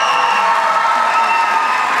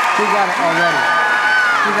 She got it already.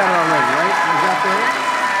 She got it already, right? Is that there?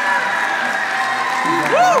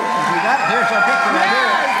 Woo! We got it. Here's our picture right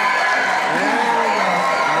here. There we go.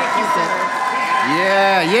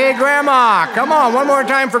 Yeah, yay, Grandma. Come on, one more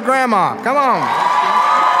time for Grandma. Come on.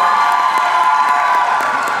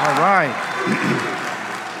 All right.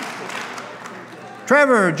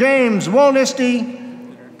 Trevor James Wolnisty.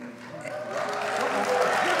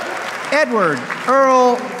 Edward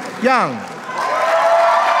Earl Young.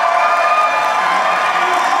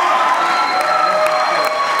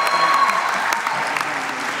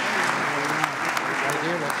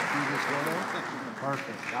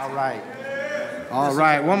 Perfect. All right. All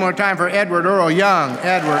right. One more time for Edward Earl Young.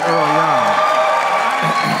 Edward Earl Young.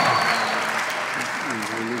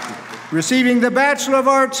 Receiving the Bachelor of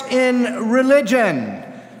Arts in Religion,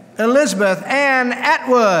 Elizabeth Ann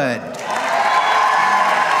Atwood.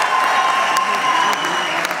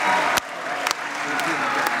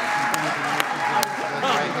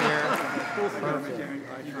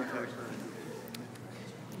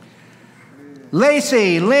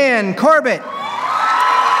 Lacey Lynn Corbett.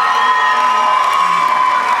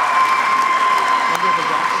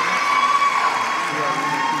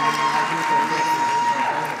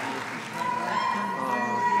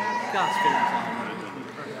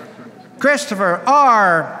 Christopher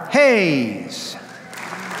R. Hayes.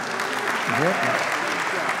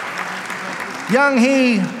 Young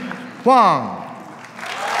Hee Huang.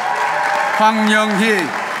 Hwang Young-hee.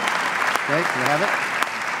 Okay, you have it?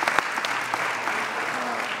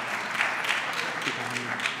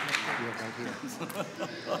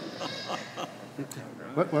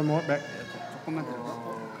 What, one more, back.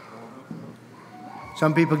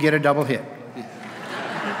 Some people get a double hit.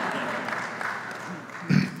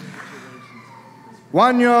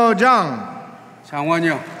 Wanyo Jung.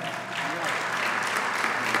 장원영.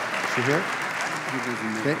 She here?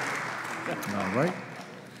 Okay. All right.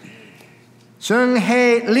 Sung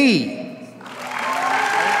Hae Lee.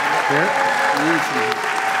 Here.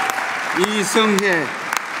 이승혜.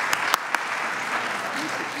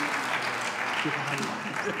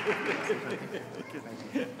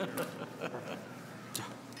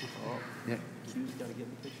 Yeah.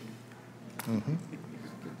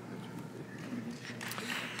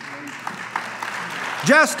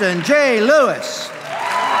 Justin J. Lewis. Justin J. Lewis.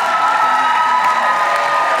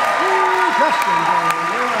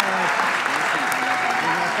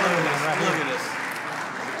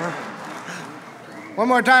 One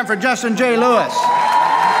more time for Justin J. Lewis.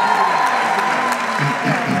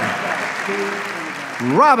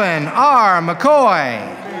 Robin R. McCoy.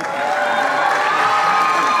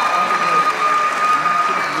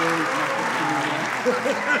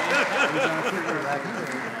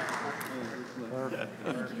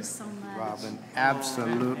 Thank you so much. Robin,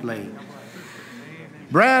 absolutely.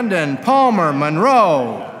 Brandon Palmer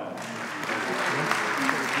Monroe.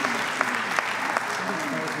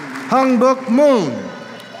 Hungbuk Moon.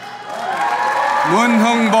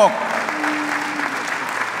 문흥복.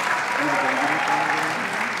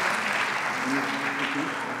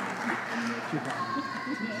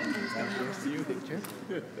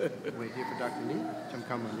 Wait here for Dr. Lee.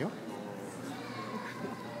 잠깐만요.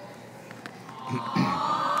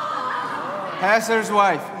 Pastor's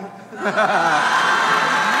wife.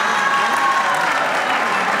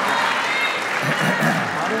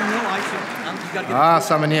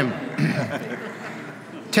 Some of him.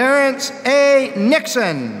 Terrence A.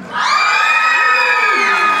 Nixon.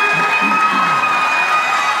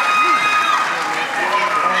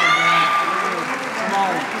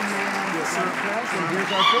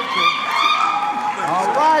 All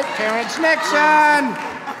right, Terrence Nixon.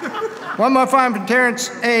 One more time for Terrence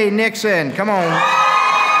A. Nixon. Come on.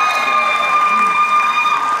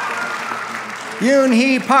 Yoon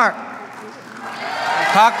Hee Park.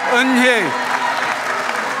 박은희.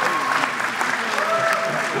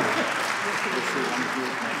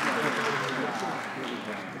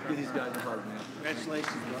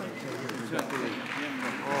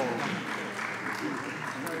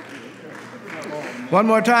 One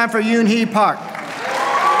more time for Yoon Hee Park.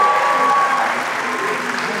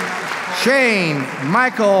 Shane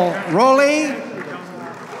Michael Rowley.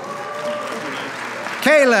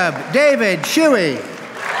 Caleb David Shuey.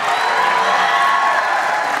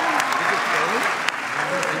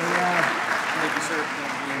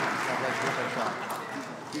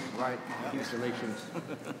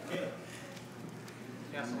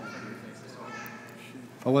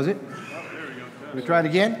 Oh, was it? We try it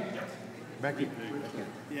again? Back here.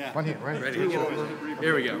 Yeah. One here, right? Ready?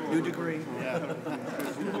 Here we go. New degree. Yeah.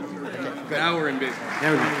 Now we're in business.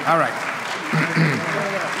 There we go. All right.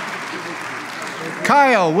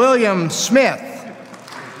 Kyle William Smith.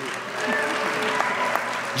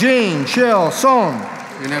 Jean Shil Song.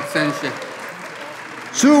 In absentia.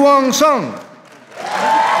 Su Wong Sung.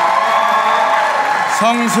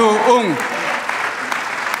 성수웅.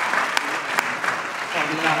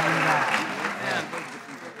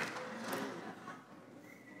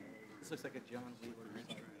 Looks like a John Lee.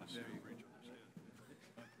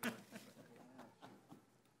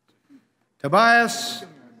 Tobias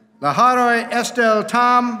Laharoy Estelle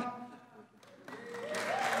Tom.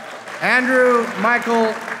 Andrew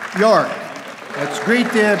Michael York. Let's greet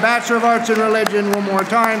the Bachelor of Arts in Religion one more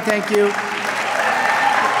time. Thank you.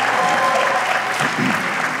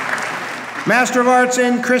 Master of Arts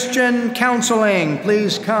in Christian Counseling.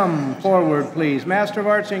 Please come forward, please. Master of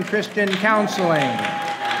Arts in Christian Counseling.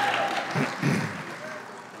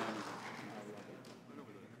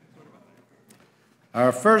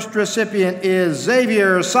 Our first recipient is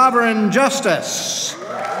Xavier Sovereign Justice.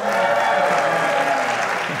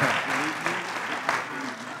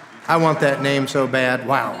 I want that name so bad.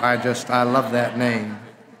 Wow, I love that name.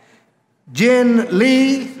 Jin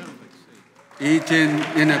Lee. 이진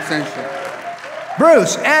in absentia.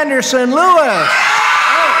 Bruce Anderson Lewis.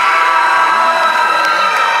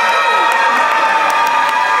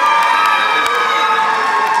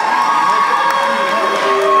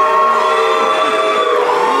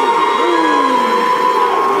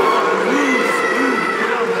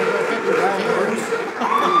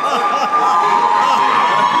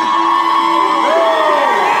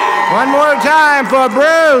 One more time for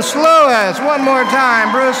Bruce Lewis. One more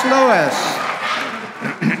time, Bruce Lewis.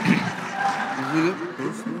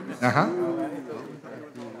 Uh-huh.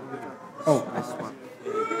 Oh.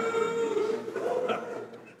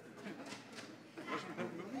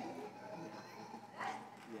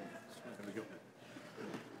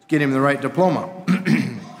 Get him the right diploma.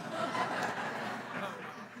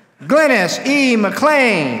 Glennis E.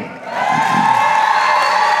 McLean.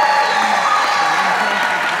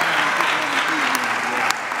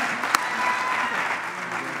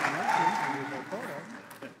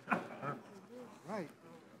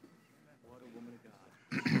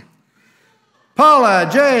 Paula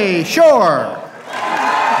J. Shore.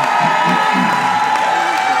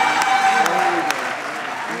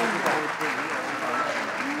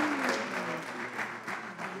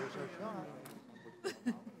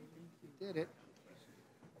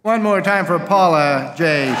 One more time for Paula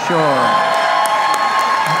J. Shore.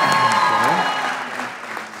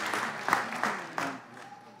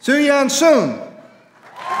 Soo-Yeon Soon.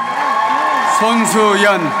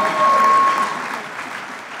 손수연.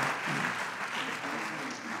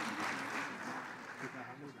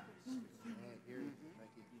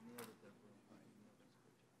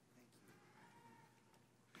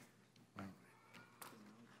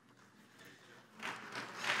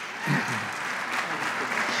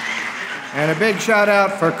 And a big shout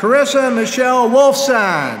out for Carissa Michelle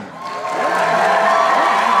Wolfson.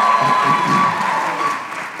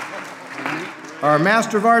 Our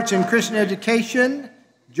Master of Arts in Christian Education,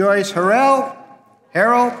 Joyce Harrell.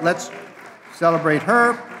 Let's celebrate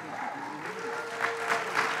her.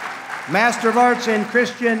 Master of Arts in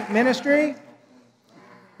Christian Ministry,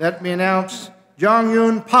 let me announce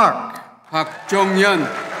Jong-Yoon Park. Park Jong-yeon,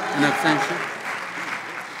 in absentia.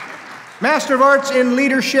 Master of Arts in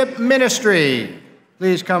Leadership Ministry,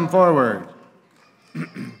 please come forward.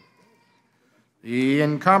 The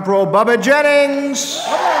incomparable Bubba Jennings.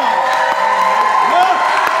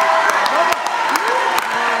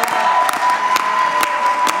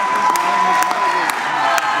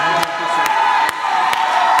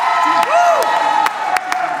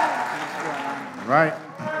 Right.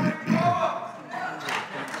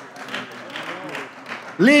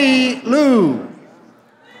 Lee Lu.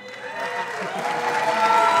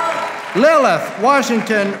 Lilith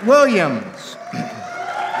Washington Williams,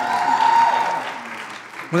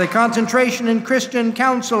 with a concentration in Christian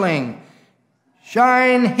counseling.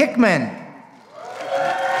 Shine Hickman.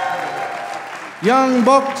 Young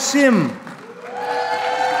Bok Sim.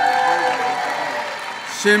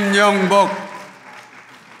 Sim Young Bok.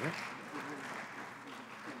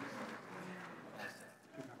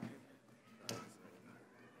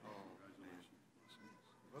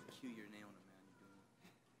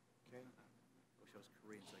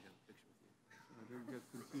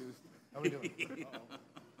 How we doing? Do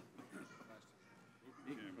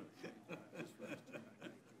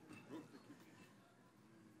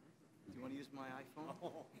you want to use my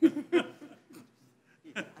iPhone? You told me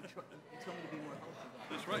to be more helpful.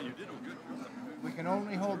 That's right, you did a good job. We can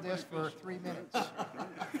only hold this for 3 minutes.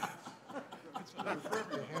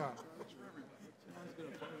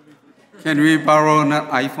 Can we borrow an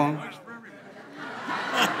iPhone?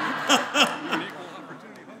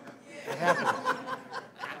 It happens.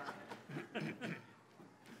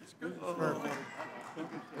 Perfect.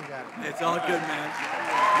 We got it. It's all good, man.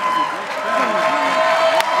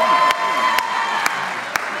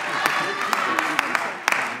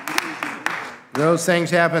 Those things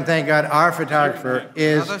happen, thank God. Our photographer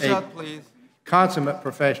is Another shot, please. Consummate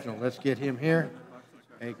professional. Let's get him here.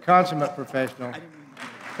 A consummate professional.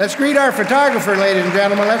 Let's greet our photographer, ladies and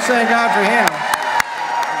gentlemen. Let's thank God for him.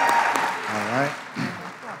 All right.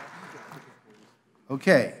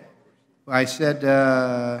 Okay. I said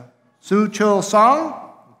Soo Chul Song.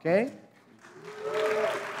 Okay.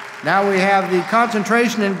 Now we have the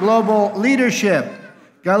concentration in global leadership.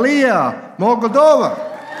 Galia Moldova.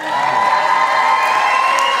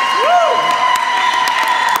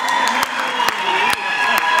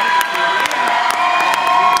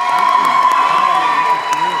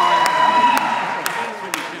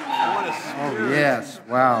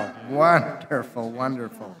 Wow, wonderful,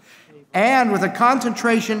 wonderful. And with a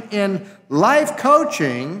concentration in life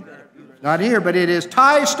coaching, not here, but it is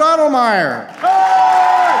Ty Stottlemyre.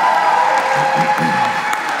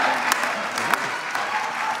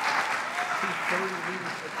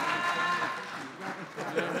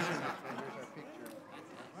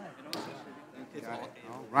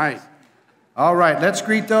 All right, let's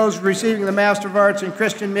greet those receiving the Master of Arts in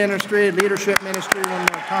Christian Ministry, Leadership Ministry one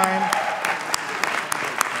more time.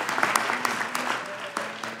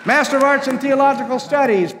 Master of Arts in Theological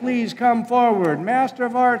Studies, please come forward. Master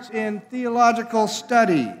of Arts in Theological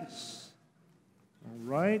Studies. All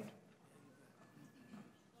right.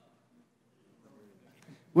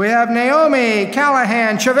 We have Naomi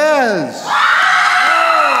Callahan Chavez.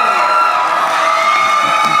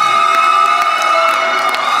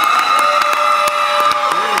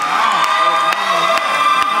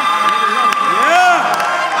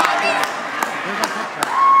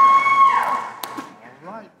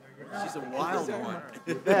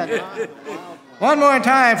 One more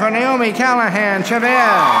time for Naomi Callahan Chavez.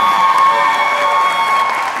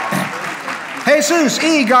 Jesus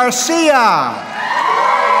E. Garcia.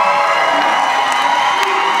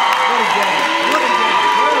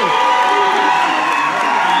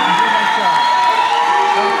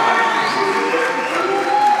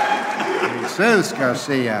 Jesus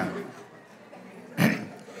Garcia.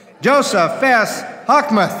 Joseph S.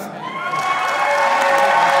 Hockmuth.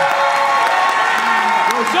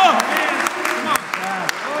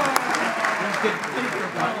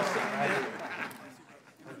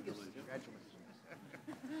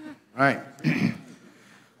 Right.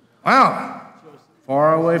 Wow.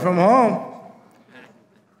 Far away from home.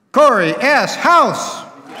 Corey S. House.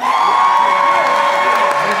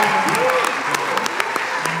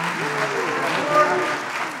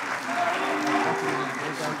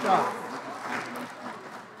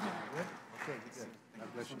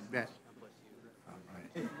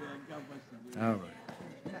 All right.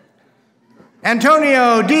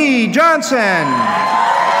 Antonio D. Johnson.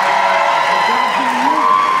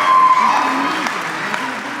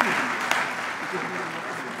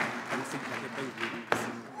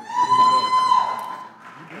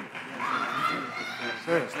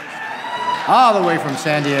 All the way from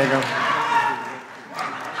San Diego.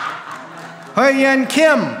 Hoyen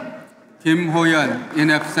Kim. Kim Hoyan, in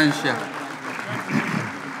absentia.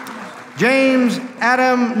 James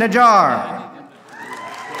Adam Najjar.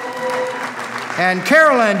 And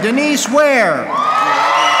Carolyn Denise Ware.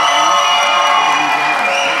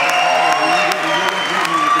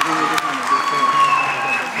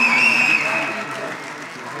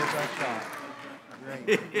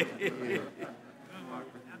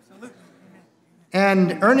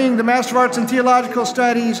 And earning the Master of Arts in Theological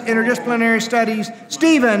Studies, Interdisciplinary Studies,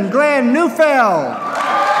 Stephen Glenn Neufeld.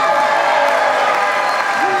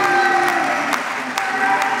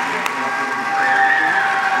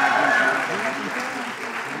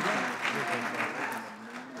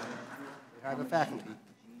 The faculty.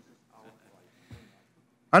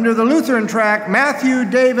 Under the Lutheran track, Matthew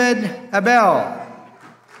David Abel.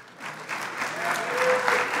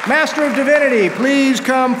 Master of Divinity, please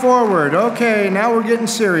come forward. Okay, now we're getting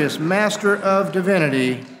serious. Master of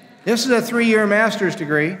Divinity. This is a 3-year master's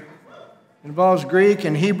degree. It involves Greek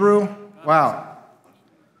and Hebrew. Wow.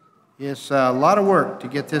 It's a lot of work to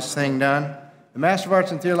get this thing done. The Master of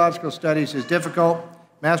Arts in Theological Studies is difficult.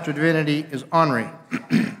 Master of Divinity is honorary.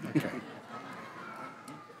 Okay.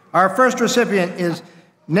 Our first recipient is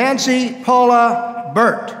Nancy Paula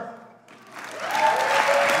Burt.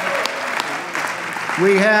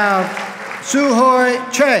 We have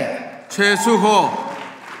Suhoi Che. Che Suho.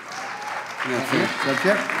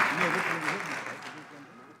 Subject.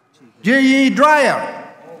 Ji Dreyer.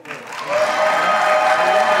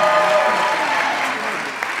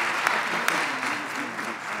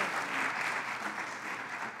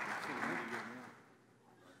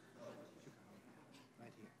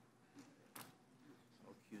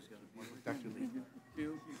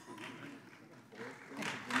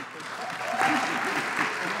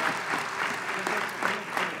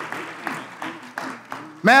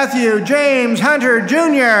 Matthew James Hunter,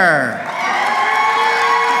 Jr.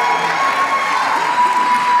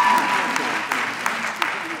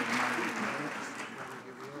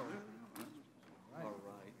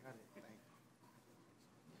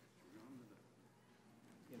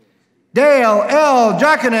 Dale L.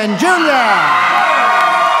 Jockanen, Jr.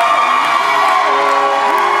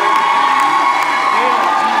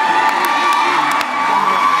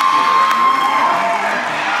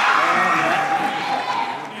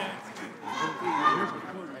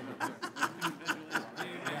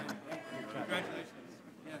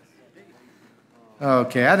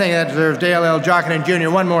 Okay, I think that deserves Dale L. Jockanen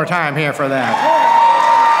Jr. one more time here for that.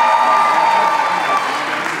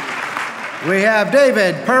 We have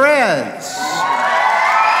David Perez.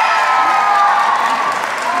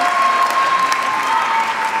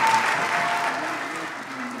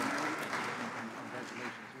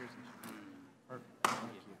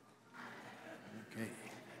 Okay.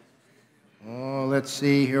 Oh, let's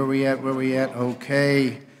see, where we at?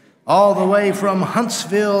 Okay. All the way from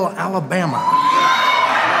Huntsville, Alabama.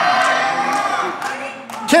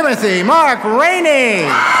 Timothy Mark Rainey.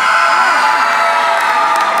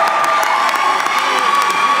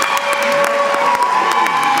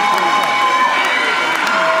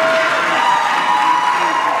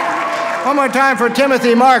 One more time for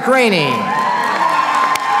Timothy Mark Rainey.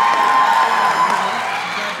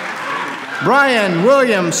 Brian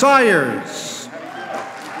William Sawyers.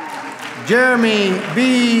 Jeremy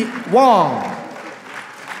B. Wong.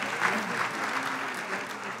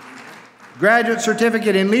 Graduate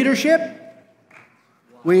Certificate in Leadership,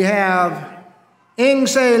 we have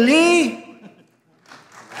Ing-Se Lee,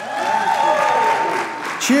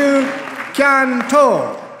 Chu Kian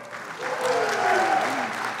To.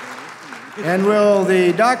 And will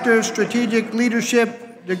the Doctor of Strategic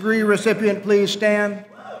Leadership degree recipient please stand?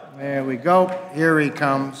 There we go. Here he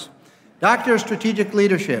comes. Doctor of Strategic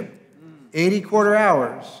Leadership, 80 quarter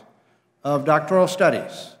hours of doctoral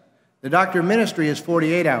studies. The Doctor of Ministry is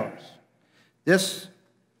 48 hours. This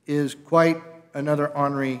is quite another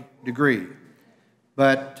honorary degree,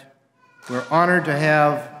 but we're honored to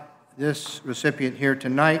have this recipient here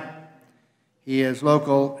tonight. He is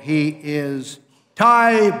local. He is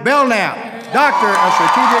Ty Belknap, Doctor of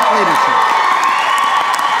Strategic Leadership.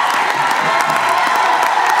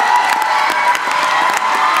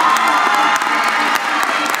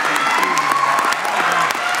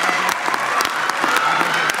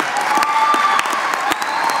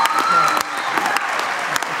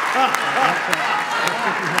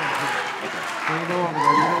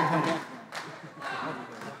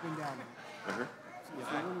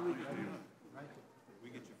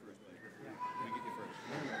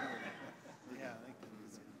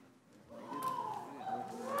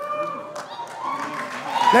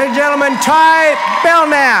 Ladies and gentlemen, Ty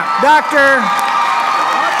Belknap, Doctor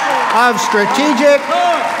of Strategic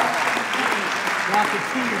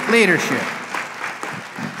Leadership.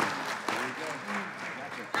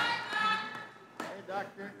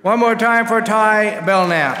 One more time for Ty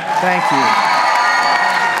Belknap. Thank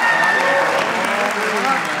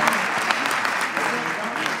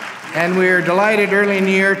you. And we're delighted early in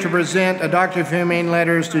the year to present a Doctor of Humane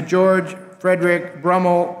Letters to George Frederick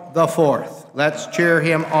Brummel IV. Let's cheer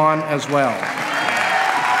him on as well.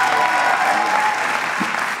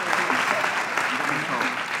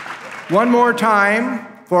 One more time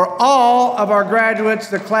for all of our graduates,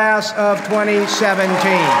 the class of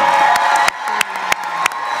 2017.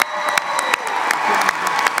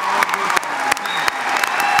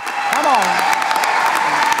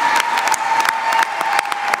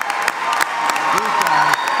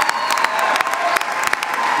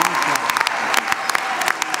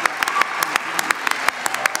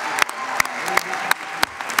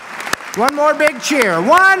 One more big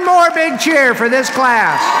cheer for this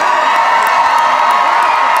class.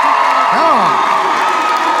 Come on.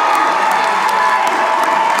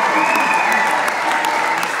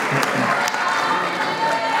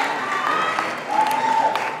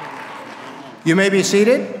 You may be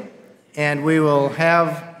seated, and we will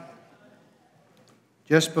have,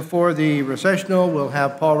 just before the recessional, we'll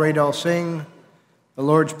have Paul Radall sing the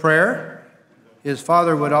Lord's Prayer. His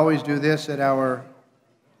father would always do this at our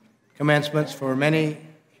commencements for many,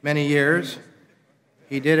 many years.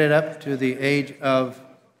 He did it up to the age of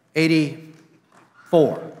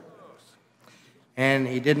 84. And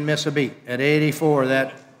he didn't miss a beat. At 84,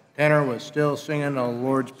 that tenor was still singing the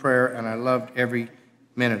Lord's Prayer, and I loved every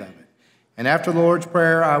minute of it. And after the Lord's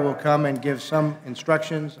Prayer, I will come and give some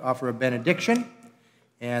instructions, offer a benediction,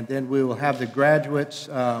 and then we will have the graduates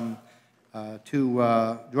to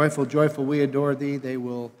Joyful, Joyful, We Adore Thee. They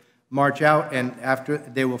will march out, and after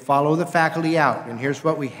they will follow the faculty out. And here's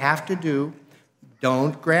what we have to do.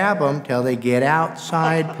 Don't grab them till they get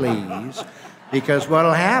outside, please, because what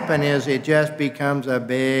will happen is it just becomes a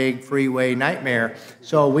big freeway nightmare.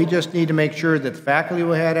 So we just need to make sure that the faculty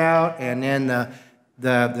will head out, and then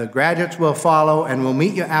the graduates will follow, and we'll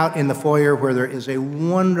meet you out in the foyer where there is a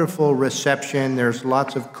wonderful reception. There's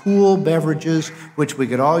lots of cool beverages, which we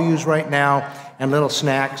could all use right now, and little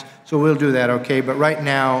snacks. So we'll do that, okay? But right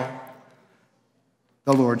now,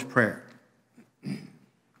 the Lord's Prayer.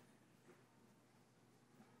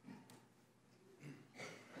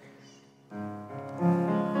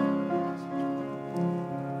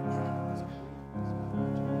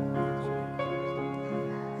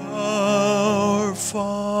 Our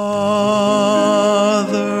Father,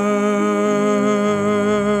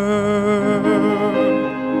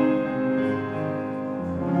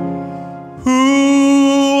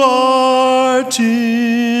 who art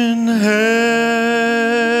in heaven,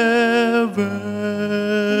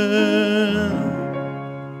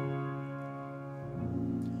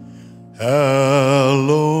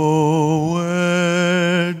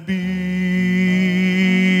 hallowed be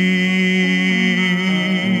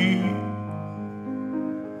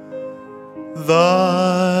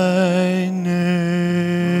thy name.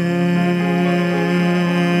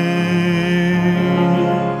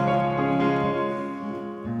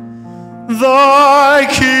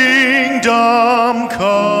 kingdom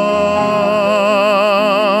come,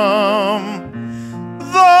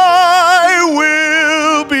 thy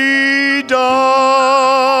will be done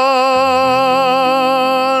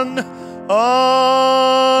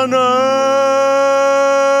on earth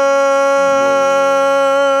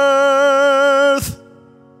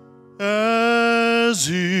as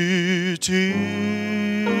it is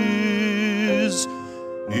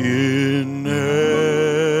in heaven.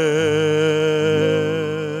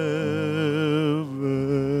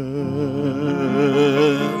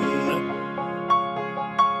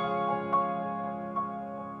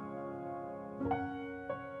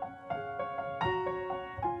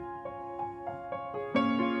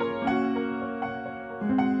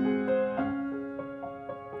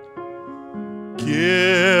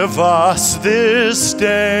 Give us this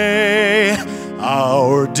day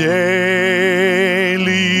our daily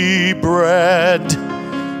bread,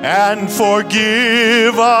 and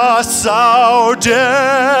forgive us our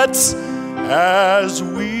debts as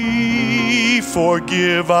we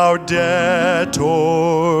forgive our debtors.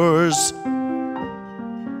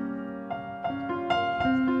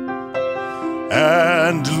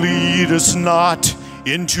 And lead us not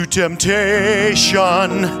into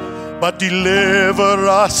temptation, but deliver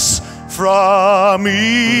us from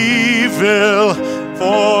evil.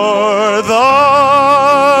 For thine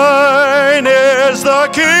is the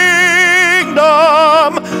kingdom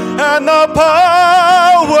and the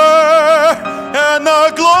power and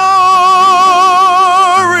the glory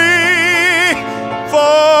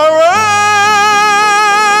forever.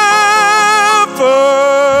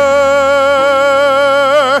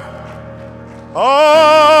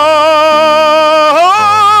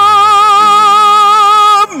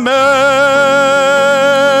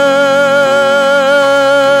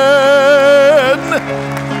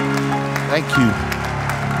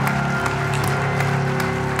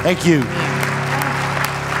 Thank you.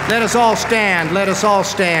 Let us all stand. Let us all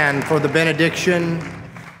stand for the benediction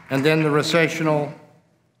and then the recessional.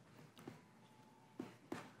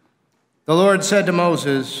 The Lord said to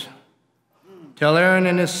Moses, tell Aaron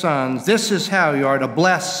and his sons, this is how you are to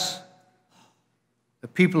bless the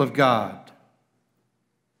people of God.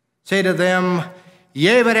 Say to them,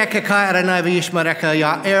 Yevareka ka Aranai v'yishmareka,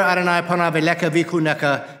 ya er Aranai panav eleka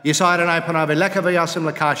v'kuneka, yisa Aranai panav eleka v'yasim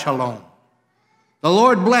leka shalom. The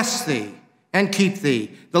Lord bless thee and keep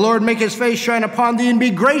thee. The Lord make his face shine upon thee and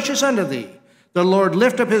be gracious unto thee. The Lord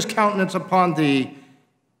lift up his countenance upon thee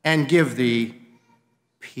and give thee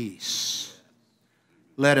peace.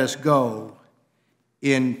 Let us go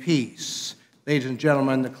in peace. Ladies and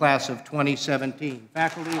gentlemen, the class of 2017.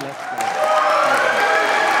 Faculty, let's go.